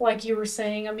 Like you were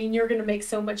saying, I mean, you're going to make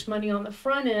so much money on the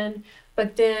front end,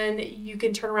 but then you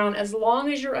can turn around. As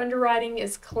long as your underwriting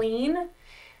is clean,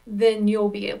 then you'll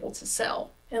be able to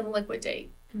sell and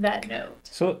liquidate that note.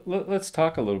 So let's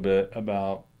talk a little bit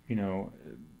about,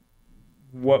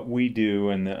 what we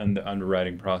do in the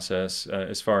underwriting process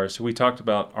as far as, so we talked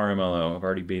about RMLO. I've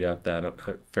already beat up that a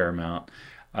fair amount.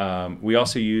 We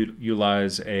also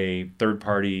utilize a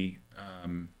third-party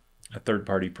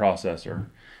processor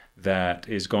that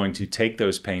is going to take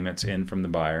those payments in from the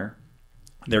buyer.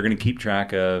 They're going to keep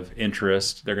track of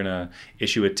interest. They're going to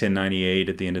issue a 1098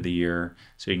 at the end of the year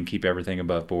so you can keep everything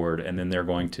above board. And then they're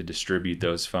going to distribute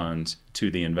those funds to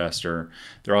the investor.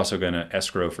 They're also going to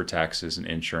escrow for taxes and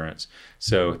insurance.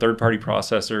 So third-party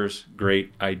processors,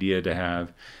 great idea to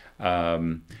have.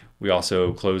 We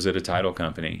also close at a title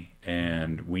company.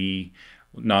 And we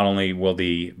not only will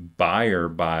the buyer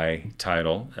buy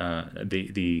title,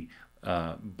 the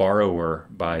borrower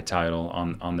buy title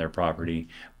on their property,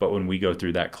 but when we go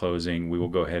through that closing, we will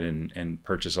go ahead and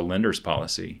purchase a lender's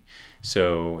policy.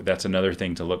 So that's another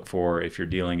thing to look for if you're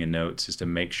dealing in notes, is to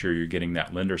make sure you're getting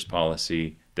that lender's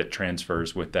policy that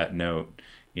transfers with that note,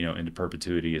 into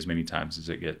perpetuity as many times as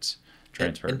it gets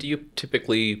transferred. And do you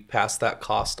typically pass that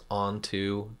cost on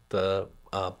to the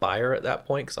buyer at that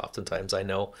point? Because oftentimes I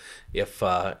know if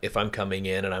I'm coming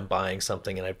in and I'm buying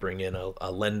something and I bring in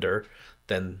a lender,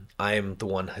 then I'm the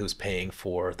one who's paying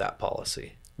for that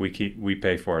policy. We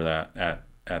pay for that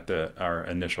at our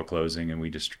initial closing, and we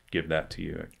just give that to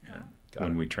you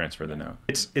when we transfer the note.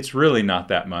 It's really not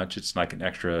that much. It's like an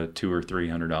extra $200 or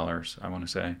 $300, I want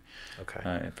to say.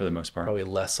 Okay. For the most part. Probably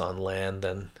less on land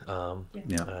than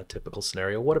a typical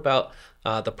scenario. What about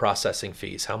the processing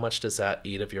fees? How much does that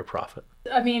eat of your profit?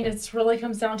 I mean, it really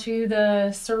comes down to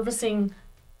the servicing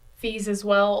fees as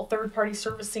well. Third-party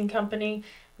servicing company,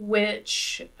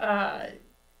 which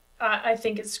I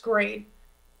think is great.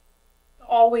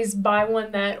 Always buy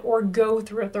one or go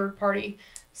through a third-party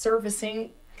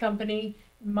servicing company,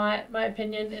 my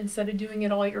opinion, instead of doing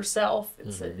it all yourself.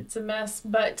 It's a mess,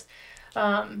 but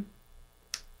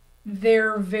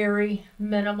they're very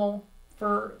minimal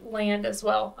for land as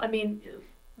well. I mean,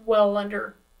 well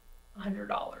under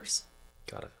 $100.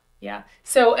 Got it. Yeah.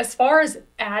 So as far as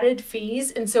added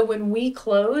fees, and so when we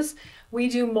close, we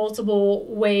do multiple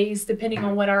ways depending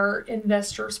on what our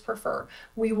investors prefer.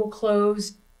 We will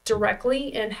close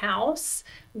directly in-house,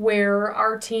 where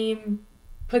our team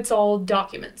puts all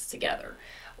documents together.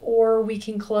 Or we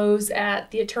can close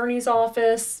at the attorney's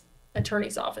office,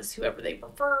 whoever they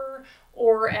prefer,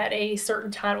 or at a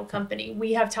certain title company.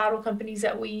 We have title companies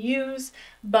that we use,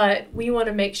 but we want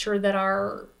to make sure that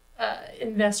our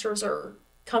investors are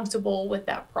comfortable with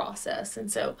that process. And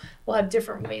so we'll have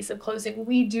different ways of closing.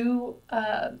 We do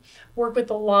work with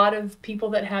a lot of people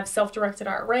that have self-directed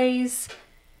IRAs.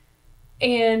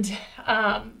 And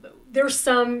there's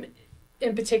some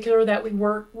in particular that we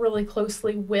work really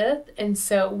closely with. And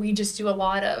so we just do a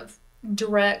lot of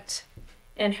direct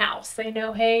in-house. They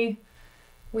know, hey,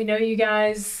 we know you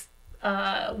guys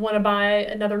want to buy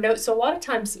another note. So a lot of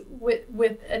times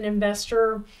with an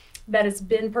investor that has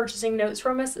been purchasing notes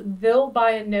from us, they'll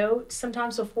buy a note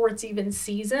sometimes before it's even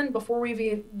seasoned, before we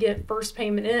even get first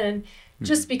payment in,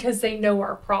 just because they know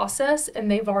our process and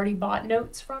they've already bought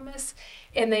notes from us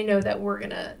and they know that we're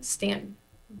going to stand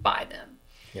by them.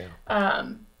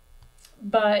 Yeah.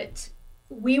 But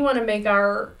we want to make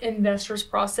our investors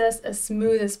process as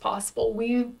smooth as possible.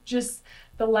 We just,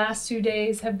 the last 2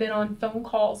 days, have been on phone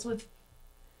calls with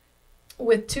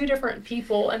 2 different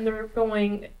people, and they're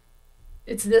going,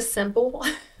 it's this simple.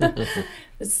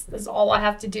 This is all I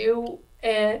have to do.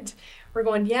 And we're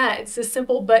going, yeah, it's this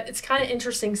simple, but it's kind of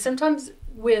interesting. Sometimes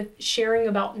with sharing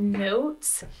about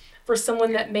notes, for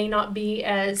someone that may not be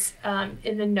as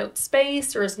in the note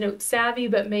space or as note savvy,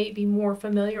 but may be more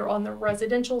familiar on the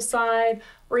residential side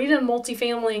or even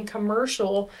multifamily and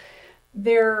commercial,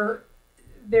 they're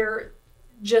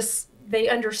just, they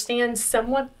understand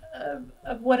somewhat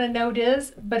of what a note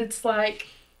is, but it's like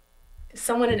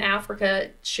someone in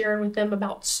Africa sharing with them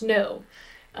about snow.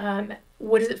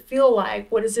 What does it feel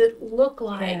like? What does it look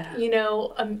like? Yeah. You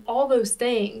know, all those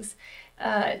things.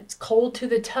 It's cold to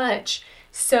the touch.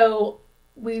 So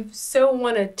we so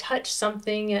want to touch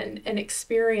something and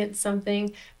experience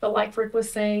something. But like Rick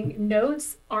was saying,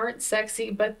 notes aren't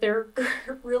sexy, but they're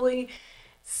really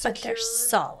secure. But they're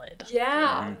solid.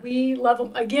 Yeah, we love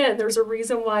them. Again, there's a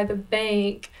reason why the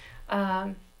bank,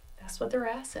 that's what their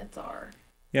assets are.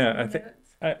 Yeah, I think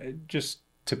just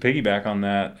to piggyback on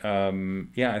that,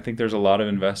 I think there's a lot of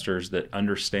investors that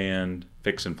understand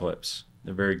fix and flips.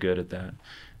 They're very good at that.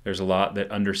 There's a lot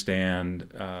that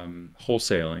understand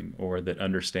wholesaling or that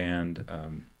understand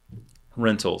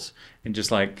rentals. And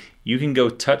just like you can go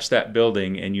touch that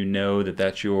building and you know that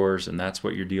that's yours and that's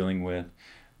what you're dealing with.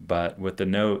 But with the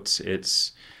notes,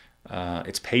 it's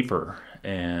paper,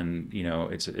 and you know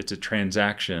it's a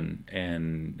transaction,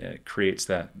 and it creates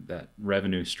that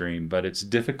revenue stream. But it's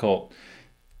difficult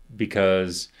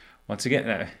because once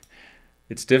again,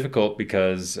 it's difficult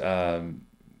because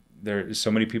there so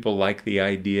many people like the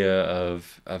idea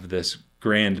of this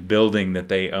grand building that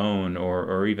they own,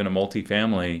 or even a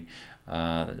multifamily.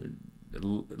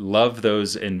 Love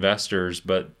those investors,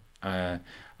 but I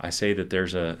say that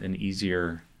there's an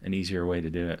easier way to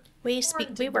do it. We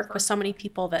work with so many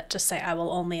people that just say, I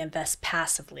will only invest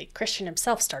passively. Christian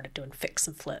himself started doing fix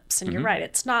and flips. And you're right,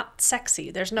 it's not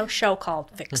sexy. There's no show called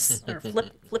Fix or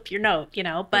Flip Your Note, you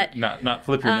know, but not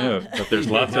flip your note, but there's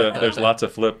lots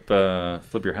of flip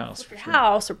your house. Flip your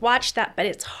house or watch that, but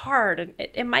it's hard, and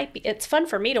it might be, it's fun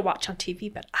for me to watch on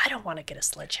TV, but I don't want to get a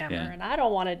sledgehammer and I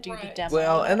don't want to do the demo.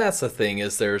 Well, and that's the thing,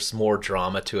 is there's more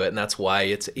drama to it, and that's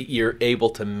why you're able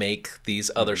to make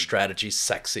these other strategies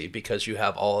sexy, because you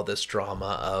have all of this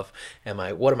drama of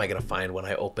what am I going to find when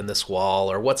I open this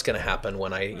wall, or what's going to happen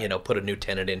when I put a new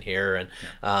tenant in here, and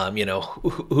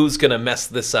who's going to mess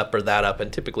this up or that up.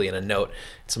 And typically in a note,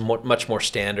 it's much more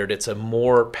standard. It's a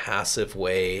more passive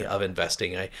way of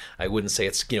investing. I wouldn't say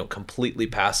it's completely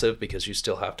passive, because you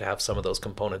still have to have some of those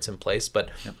components in place, but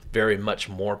very much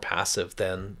more passive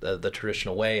than the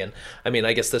traditional way. And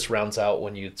I guess this rounds out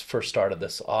when you first started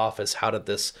this off, is how did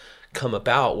this come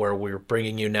about, where we're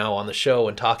bringing you now on the show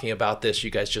and talking about this? You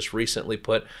guys just recently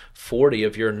put 40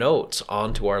 of your notes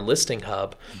onto our listing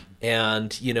hub.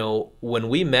 And, when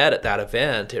we met at that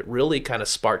event, it really kind of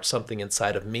sparked something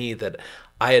inside of me that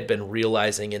I had been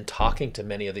realizing in talking to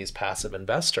many of these passive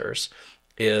investors,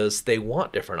 is they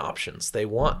want different options. They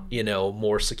want,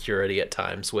 more security at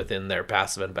times within their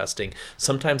passive investing.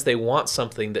 Sometimes they want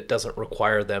something that doesn't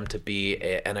require them to be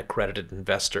an accredited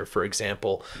investor, for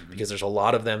example, because there's a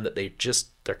lot of them that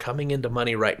they're coming into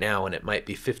money right now, and it might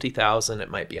be 50,000,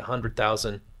 it might be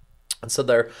 100,000. And so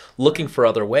they're looking for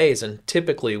other ways. And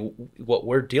typically what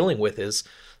we're dealing with is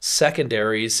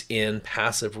secondaries in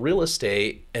passive real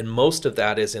estate, and most of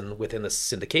that is within the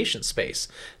syndication space.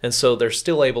 And so they're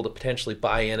still able to potentially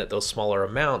buy in at those smaller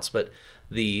amounts, but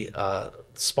the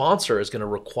sponsor is going to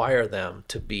require them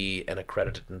to be an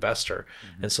accredited investor.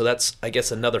 And so that's, I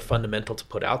guess, another fundamental to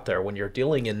put out there. When you're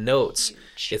dealing in notes,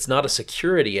 it's not a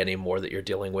security anymore that you're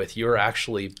dealing with. You're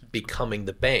actually becoming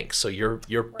the bank. So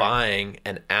you're buying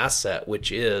an asset,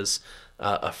 which is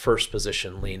a first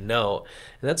position lien note.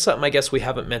 And that's something I guess we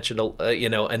haven't mentioned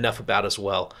enough about as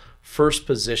well. First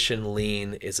position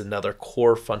lien is another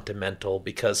core fundamental,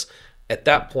 because at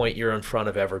that point, you're in front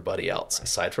of everybody else,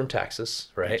 aside from taxes,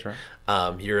 right? That's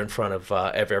right. You're in front of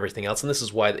everything else. And this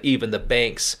is why even the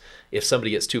banks, if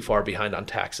somebody gets too far behind on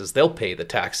taxes, they'll pay the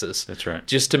taxes. That's right.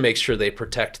 Just to make sure they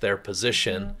protect their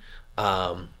position.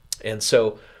 And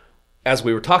so as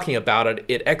we were talking about it,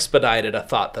 it expedited a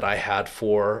thought that I had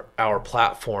for our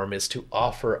platform, is to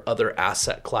offer other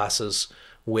asset classes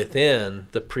within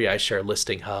the Pre-iShare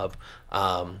listing hub.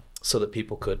 so that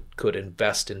people could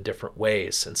invest in different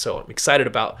ways. And so I'm excited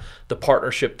about the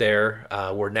partnership there.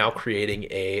 We're now creating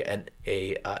an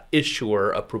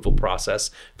issuer approval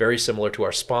process, very similar to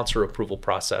our sponsor approval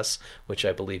process, which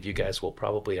I believe you guys will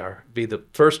probably be the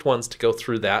first ones to go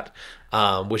through that,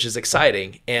 which is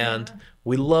exciting. And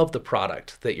we love the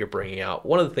product that you're bringing out.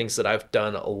 One of the things that I've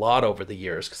done a lot over the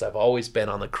years, because I've always been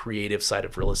on the creative side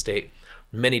of real estate,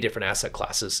 many different asset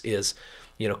classes, is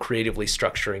creatively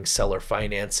structuring seller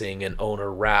financing and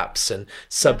owner wraps and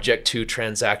subject to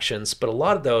transactions. But a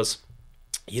lot of those,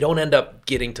 you don't end up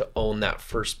getting to own that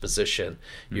first position.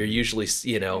 You're usually,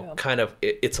 kind of,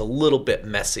 it's a little bit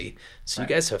messy. So you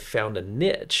guys have found a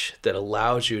niche that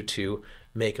allows you to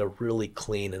make a really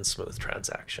clean and smooth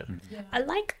transaction. Yeah. I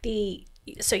like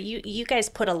so you guys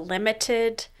put a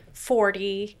limited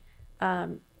 40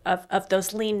 of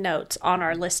those lien notes on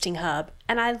our listing hub.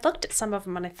 And I looked at some of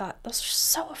them and I thought, those are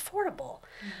so affordable.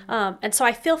 And so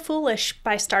I feel foolish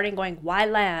by starting going, why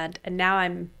land? And now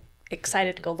I'm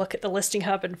excited to go look at the listing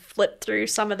hub and flip through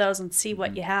some of those and see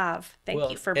what you have.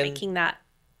 Thank you for making that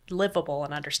livable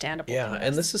and understandable. Yeah,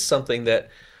 and this is something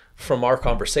that from our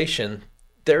conversation,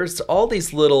 there's all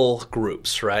these little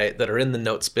groups, right, that are in the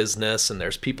notes business, and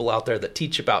there's people out there that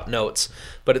teach about notes,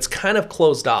 but it's kind of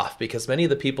closed off because many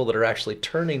of the people that are actually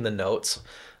turning the notes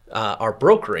are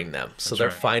brokering them. So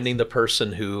they're finding the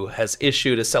person who has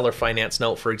issued a seller finance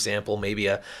note, for example, maybe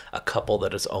a couple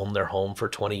that has owned their home for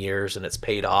 20 years and it's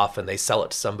paid off, and they sell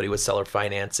it to somebody with seller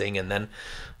financing, and then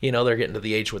they're getting to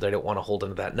the age where they don't want to hold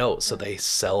into that note, so they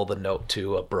sell the note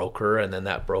to a broker, and then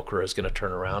that broker is going to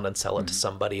turn around and sell it to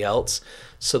somebody else.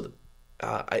 So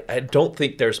I don't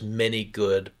think there's many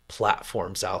good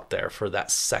platforms out there for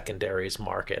that secondaries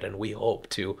market, and we hope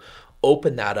to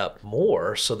open that up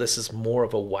more, so this is more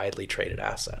of a widely traded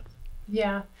asset.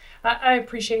 Yeah, I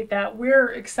appreciate that. We're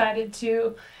excited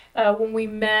to, when we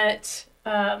met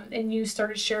and you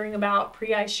started sharing about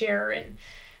pre-iShare and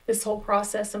this whole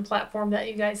process and platform that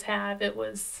you guys have,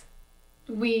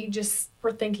 we just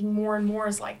were thinking more and more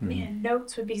is like, man,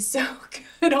 notes would be so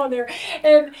good on there.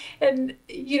 And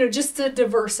just to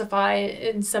diversify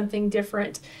in something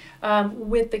different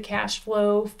with the cash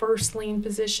flow, first lien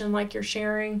position like you're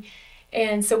sharing.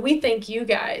 And so we thank you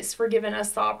guys for giving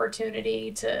us the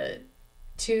opportunity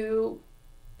to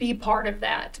be part of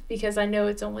that, because I know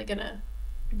it's only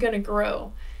gonna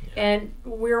grow, and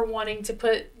we're wanting to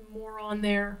put more on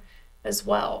there as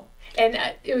well. And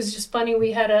it was just funny.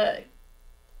 We had a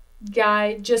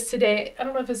guy just today. I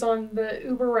don't know if it's on the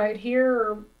Uber ride here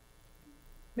or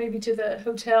maybe to the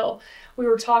hotel. We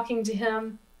were talking to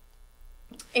him,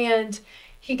 and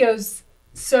he goes,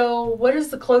 "So what does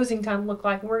the closing time look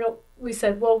like?" And we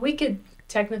said, well, we could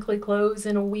technically close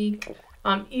in a week,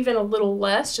 even a little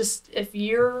less. Just if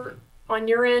you're on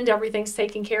your end, everything's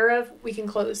taken care of, we can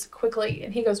close quickly.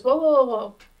 And he goes,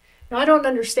 whoa. No, I don't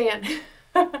understand.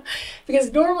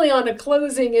 Because normally on a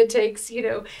closing, it takes,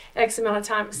 X amount of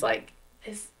time. It's like,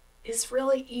 it's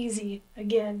really easy.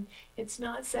 Again, it's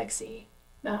not sexy.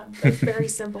 It's very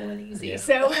simple and easy. Yeah.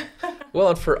 So, well,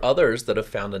 and for others that have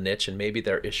found a niche and maybe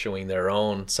they're issuing their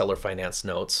own seller finance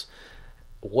notes,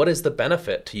 what is the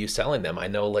benefit to you selling them? I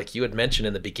know, like you had mentioned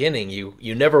in the beginning,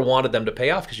 you never wanted them to pay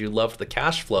off because you loved the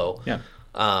cash flow. Yeah.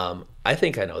 I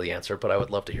think I know the answer, but I would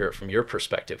love to hear it from your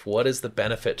perspective. What is the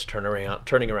benefit to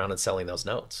turning around and selling those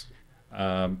notes?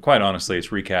 Quite honestly, it's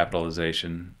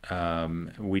recapitalization.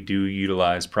 We do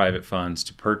utilize private funds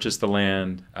to purchase the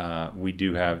land. We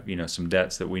do have, some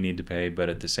debts that we need to pay, but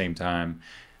at the same time,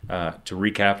 to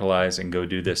recapitalize and go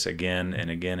do this again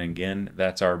and again and again,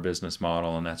 that's our business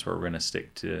model, and that's what we're going to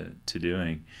stick to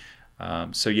doing.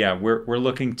 We're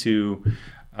looking to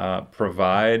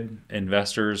provide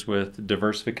investors with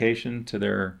diversification to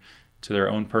their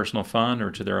own personal fund or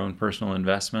to their own personal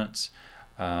investments,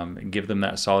 and give them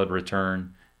that solid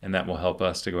return, and that will help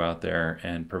us to go out there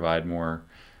and provide more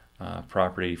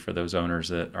property for those owners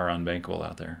that are unbankable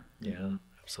out there. Yeah,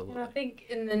 absolutely. And I think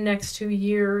in the next 2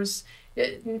 years,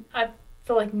 I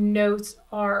feel like there's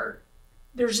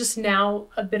just now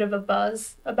a bit of a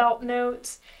buzz about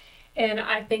notes. And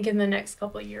I think in the next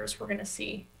couple of years, we're going to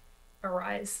see a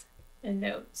rise in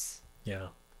notes. Yeah.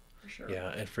 For sure. Yeah.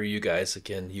 And for you guys,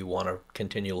 again, you want to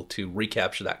continue to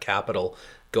recapture that capital,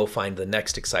 go find the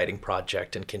next exciting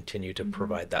project, and continue to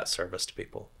provide that service to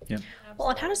people. Yeah. Well,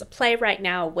 and how does it play right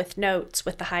now with notes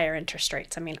with the higher interest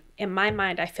rates? I mean, in my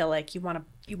mind, I feel like you want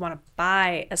to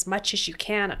buy as much as you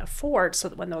can afford, so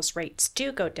that when those rates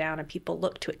do go down and people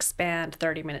look to expand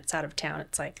 30 minutes out of town,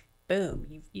 it's like,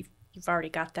 boom, you've you've already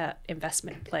got that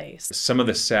investment in place. Some of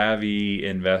the savvy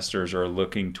investors are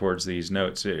looking towards these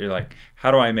notes. You're like,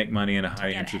 how do I make money in a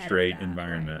high interest rate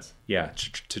environment? Right. Yeah,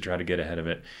 to try to get ahead of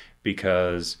it,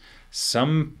 because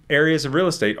some areas of real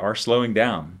estate are slowing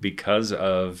down because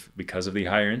of the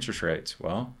higher interest rates.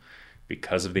 Well,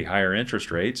 because of the higher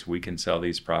interest rates, we can sell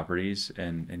these properties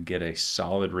and get a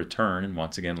solid return, and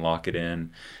once again lock it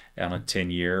in on a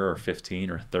 10-year or 15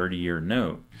 or 30-year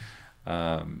note.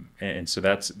 And so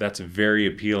that's very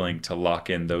appealing to lock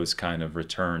in those kind of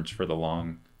returns for the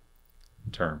long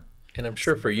term. And I'm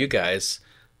sure for you guys,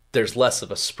 there's less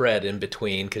of a spread in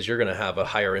between, because you're going to have a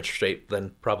higher interest rate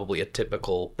than probably a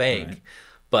typical bank. Right.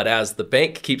 But as the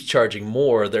bank keeps charging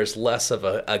more, there's less of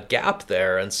a gap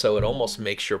there. And so it almost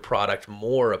makes your product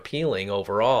more appealing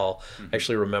overall. I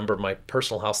actually remember my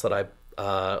personal house that I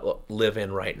live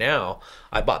in right now.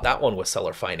 I bought that one with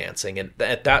seller financing. And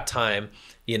at that time,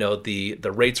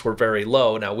 the rates were very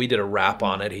low. Now, we did a wrap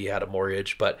on it. He had a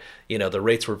mortgage, but the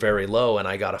rates were very low, and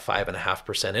I got a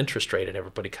 5.5% interest rate, and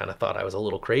everybody kind of thought I was a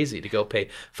little crazy to go pay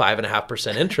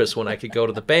 5.5% interest when I could go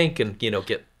to the bank and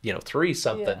get 3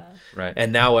 something. Yeah. Right.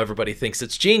 And now everybody thinks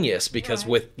it's genius, because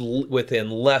within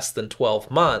less than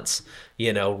 12 months,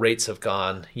 rates have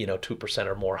gone 2%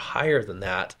 or more higher than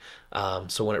that.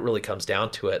 So when it really comes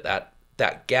down to it,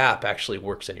 that gap actually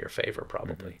works in your favor,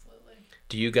 probably. Mm-hmm.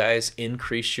 Do you guys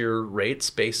increase your rates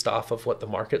based off of what the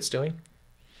market's doing?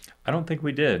 I don't think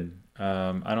we did.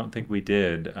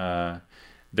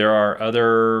 There are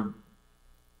other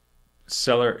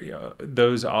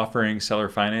those offering seller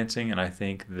financing, and I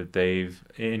think that they've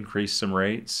increased some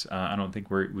rates. I don't think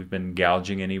we've been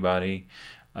gouging anybody.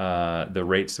 The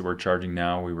rates that we're charging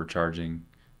now, we were charging,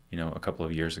 a couple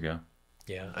of years ago.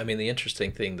 Yeah, I mean, the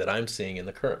interesting thing that I'm seeing in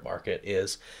the current market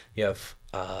is you have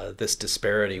this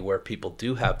disparity where people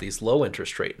do have these low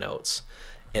interest rate notes,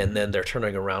 and then they're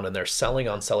turning around and they're selling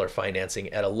on seller financing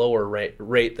at a lower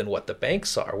rate than what the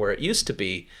banks are, where it used to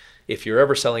be, if you're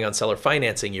ever selling on seller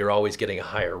financing, you're always getting a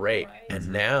higher rate. Right.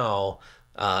 And now,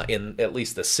 in at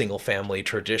least the single family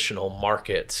traditional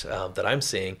market that I'm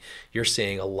seeing, you're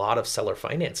seeing a lot of seller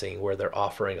financing where they're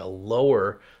offering a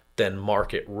lower than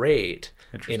market rate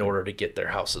in order to get their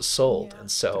houses sold. Yeah.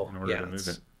 And so,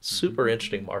 it's super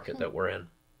interesting market that we're in.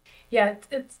 Yeah,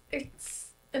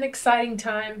 it's an exciting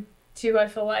time too, I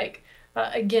feel like.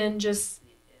 Again, just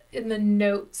in the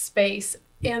note space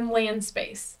and land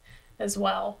space as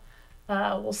well.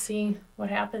 We'll see what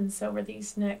happens over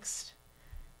these next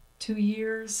 2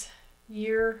 years.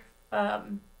 There's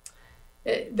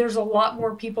a lot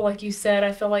more people, like you said,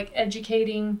 I feel like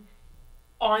educating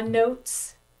on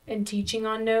notes and teaching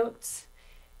on notes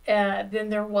than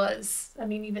there was,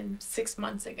 even 6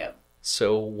 months ago.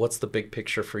 So what's the big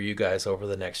picture for you guys over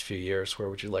the next few years? Where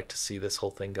would you like to see this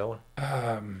whole thing going?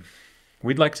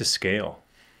 We'd like to scale,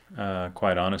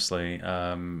 quite honestly.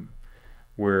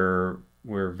 We're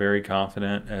very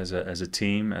confident as a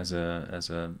team, as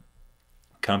a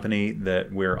company,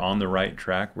 that we're on the right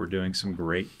track. We're doing some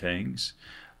great things,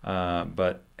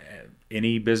 but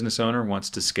any business owner wants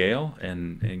to scale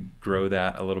and grow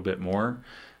that a little bit more.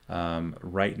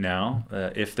 Right now,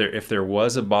 if there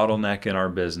was a bottleneck in our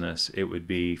business, it would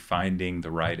be finding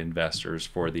the right investors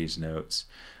for these notes,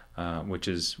 which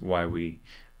is why we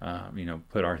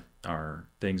put our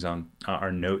things on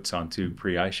our notes onto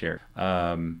pre-iShare,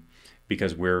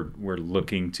 because we're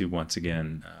looking to once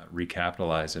again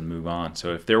recapitalize and move on.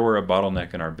 So if there were a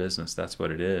bottleneck in our business, that's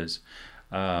what it is.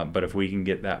 But if we can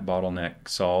get that bottleneck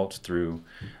solved through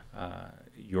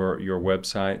your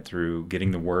website, through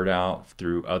getting the word out,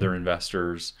 through other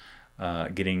investors,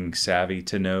 getting savvy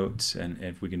to notes, and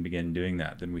if we can begin doing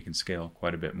that, then we can scale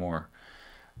quite a bit more.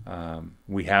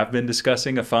 We have been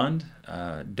discussing a fund.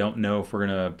 Don't know if we're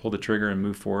going to pull the trigger and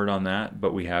move forward on that,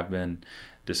 but we have been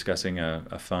discussing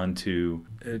a fund to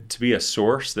be a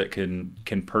source that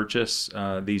can purchase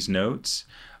these notes,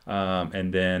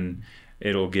 and then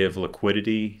it'll give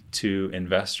liquidity to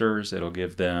investors. It'll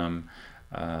give them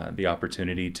the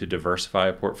opportunity to diversify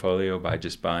a portfolio by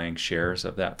just buying shares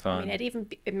of that fund.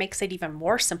 It makes it even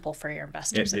more simple for your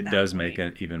investors. It does make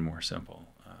it even more simple.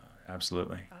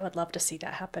 Absolutely. I would love to see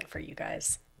that happen for you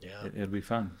guys. Yeah, it'll be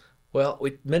fun. Well,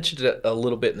 we mentioned it a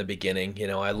little bit in the beginning.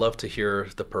 I love to hear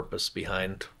the purpose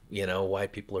behind, why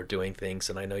people are doing things.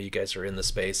 And I know you guys are in the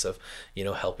space of,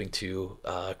 helping to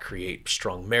create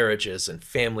strong marriages and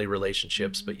family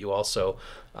relationships, but you also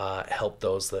help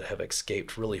those that have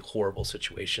escaped really horrible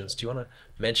situations. Do you want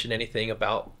to mention anything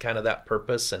about kind of that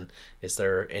purpose? And is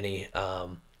there any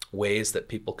ways that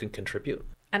people can contribute?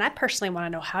 And I personally want to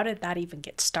know, how did that even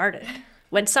get started?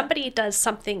 When somebody does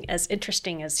something as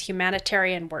interesting as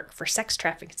humanitarian work for sex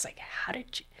trafficking, it's like,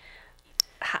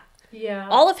 Yeah.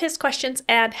 All of his questions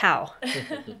and how.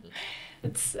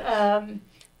 It's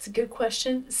a good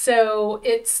question. So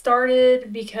it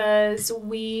started because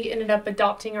we ended up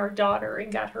adopting our daughter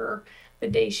and got her the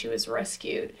day she was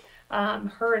rescued.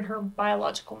 Her and her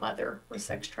biological mother were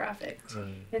sex trafficked.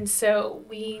 And so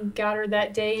we got her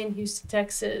that day in Houston,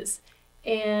 Texas.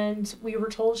 And we were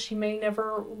told she may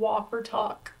never walk or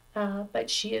talk, but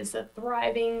she is a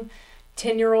thriving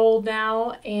 10-year-old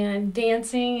now, and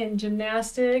dancing and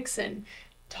gymnastics, and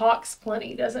talks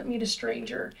plenty, doesn't meet a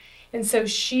stranger. And so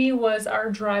she was our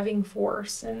driving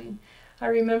force. And I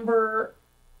remember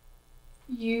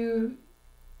you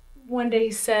one day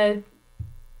said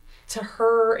to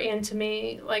her and to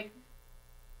me, like,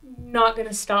 not going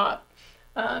to stop.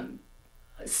 In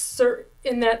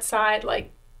that side,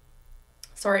 like,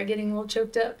 sorry, getting a little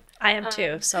choked up. I am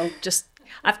too. So just,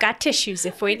 I've got tissues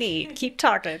if we need. Keep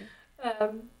talking.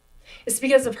 It's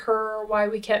because of her why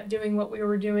we kept doing what we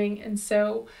were doing. And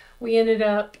so we ended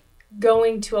up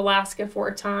going to Alaska for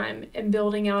a time and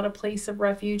building out a place of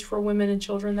refuge for women and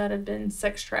children that had been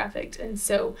sex trafficked. And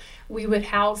so we would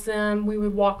house them, we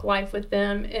would walk life with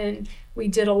them, and we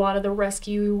did a lot of the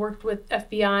rescue. We worked with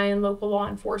FBI and local law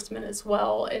enforcement as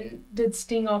well, and did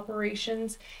sting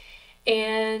operations.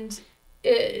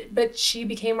 But she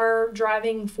became our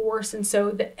driving force, and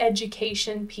so the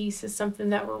education piece is something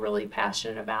that we're really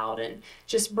passionate about, and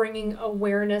just bringing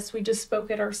awareness. We just spoke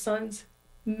at our son's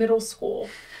middle school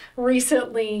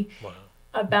recently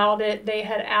about it. They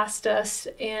had asked us,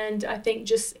 and I think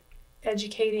just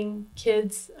educating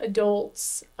kids,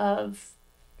 adults of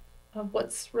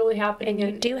what's really happening.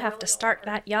 And you do have to start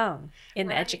that young in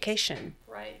the education.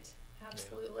 Right,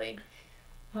 absolutely.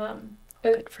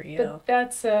 Good for you. But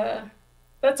that's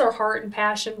our heart and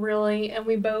passion, really, and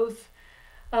we both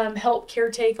help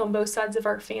caretake on both sides of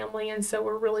our family, and so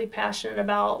we're really passionate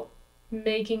about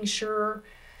making sure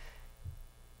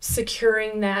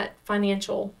securing that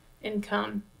financial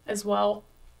income as well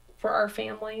for our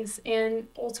families, and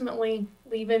ultimately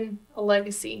leaving a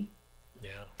legacy.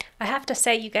 Yeah. I have to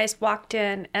say, you guys walked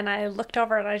in and I looked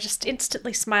over and I just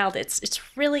instantly smiled.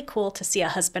 It's really cool to see a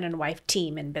husband and wife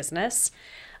team in business,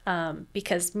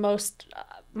 because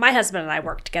my husband and I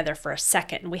worked together for a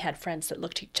second, and we had friends that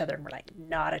looked at each other and were like,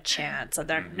 not a chance, so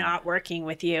they're not working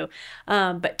with you.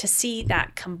 But to see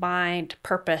that combined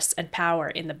purpose and power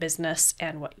in the business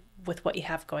and with what you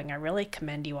have going, I really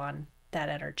commend you on that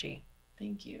energy.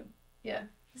 Thank you. Yeah,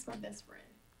 he's my best friend.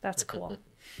 That's cool.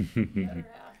 You're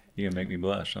gonna make me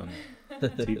blush on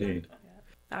TV.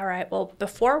 All right. Well,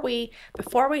 before we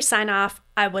sign off,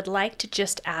 I would like to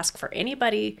just ask for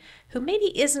anybody who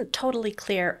maybe isn't totally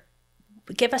clear,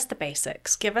 give us the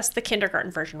basics. Give us the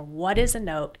kindergarten version. What is a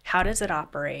note? How does it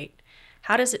operate?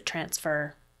 How does it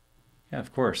transfer? Yeah,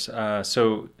 of course.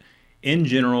 So in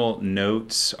general,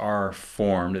 notes are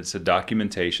formed. It's a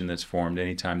documentation that's formed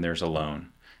anytime there's a loan.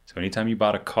 So anytime you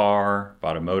bought a car,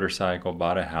 bought a motorcycle,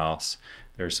 bought a house,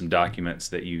 there's some documents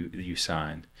that you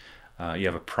signed. You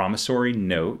have a promissory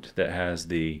note that has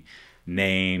the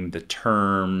name, the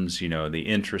terms, the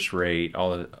interest rate,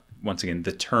 once again,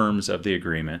 the terms of the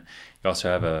agreement. You also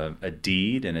have a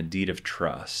deed and a deed of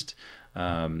trust.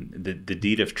 The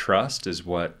deed of trust is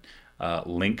what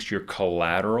links your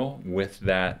collateral with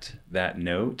that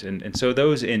note. And so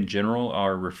those in general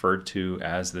are referred to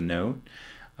as the note.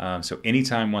 So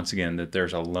anytime, once again, that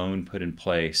there's a loan put in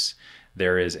place,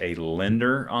 there is a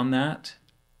lender on that,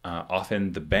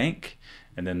 often the bank,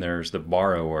 and then there's the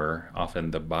borrower,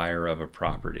 often the buyer of a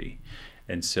property.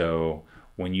 And so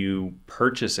when you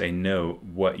purchase a note,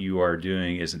 what you are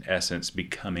doing is, in essence,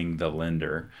 becoming the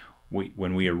lender.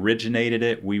 When we originated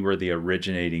it, we were the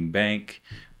originating bank,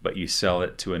 but you sell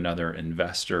it to another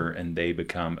investor and they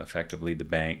become effectively the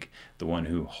bank, the one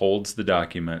who holds the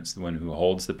documents, the one who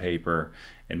holds the paper,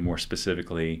 and more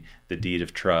specifically, the deed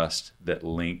of trust that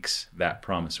links that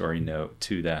promissory note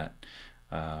to that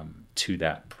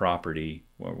property.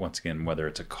 Once again, whether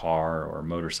it's a car or a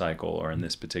motorcycle, or in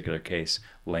this particular case,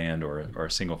 land or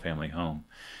a single family home.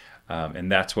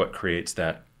 And that's what creates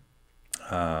that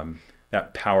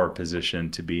power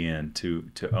position to be in,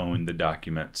 to own the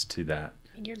documents to that.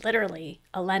 And you're literally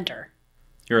a lender.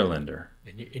 You're a lender.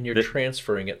 And you're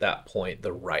transferring at that point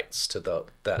the rights to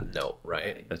that note,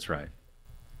 right? That's right.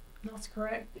 That's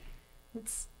correct.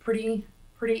 It's pretty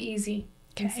easy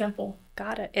and simple.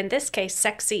 Got it. In this case,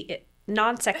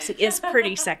 non-sexy is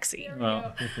pretty sexy.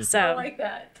 Well, So I like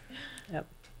that. Yep.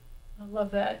 I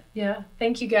love that. Yeah.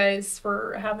 Thank you guys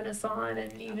for having us on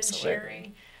and even Absolutely.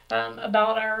 sharing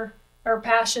about our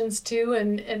passions too,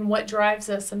 and what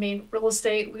drives us. I mean, real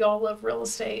estate, we all love real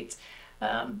estate,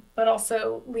 but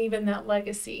also leaving that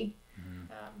legacy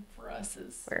for us.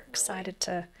 We're excited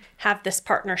to have this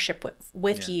partnership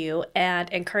with you, and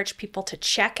encourage people to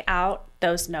check out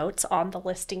those notes on the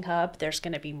Listing Hub. There's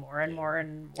going to be more and more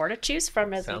and more to choose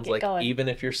from as Sounds we get like going. even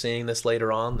if you're seeing this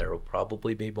later on, there will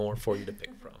probably be more for you to pick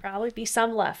from. Probably be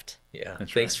some left. Yeah.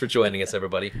 Thanks for joining us,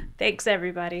 everybody. Thanks,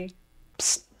 everybody.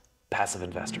 Passive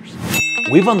investors.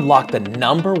 We've unlocked the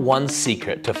 #1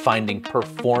 secret to finding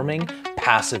performing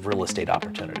passive real estate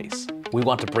opportunities. We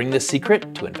want to bring this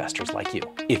secret to investors like you.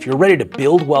 If you're ready to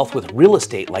build wealth with real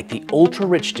estate like the ultra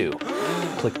rich do,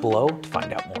 click below to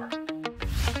find out more.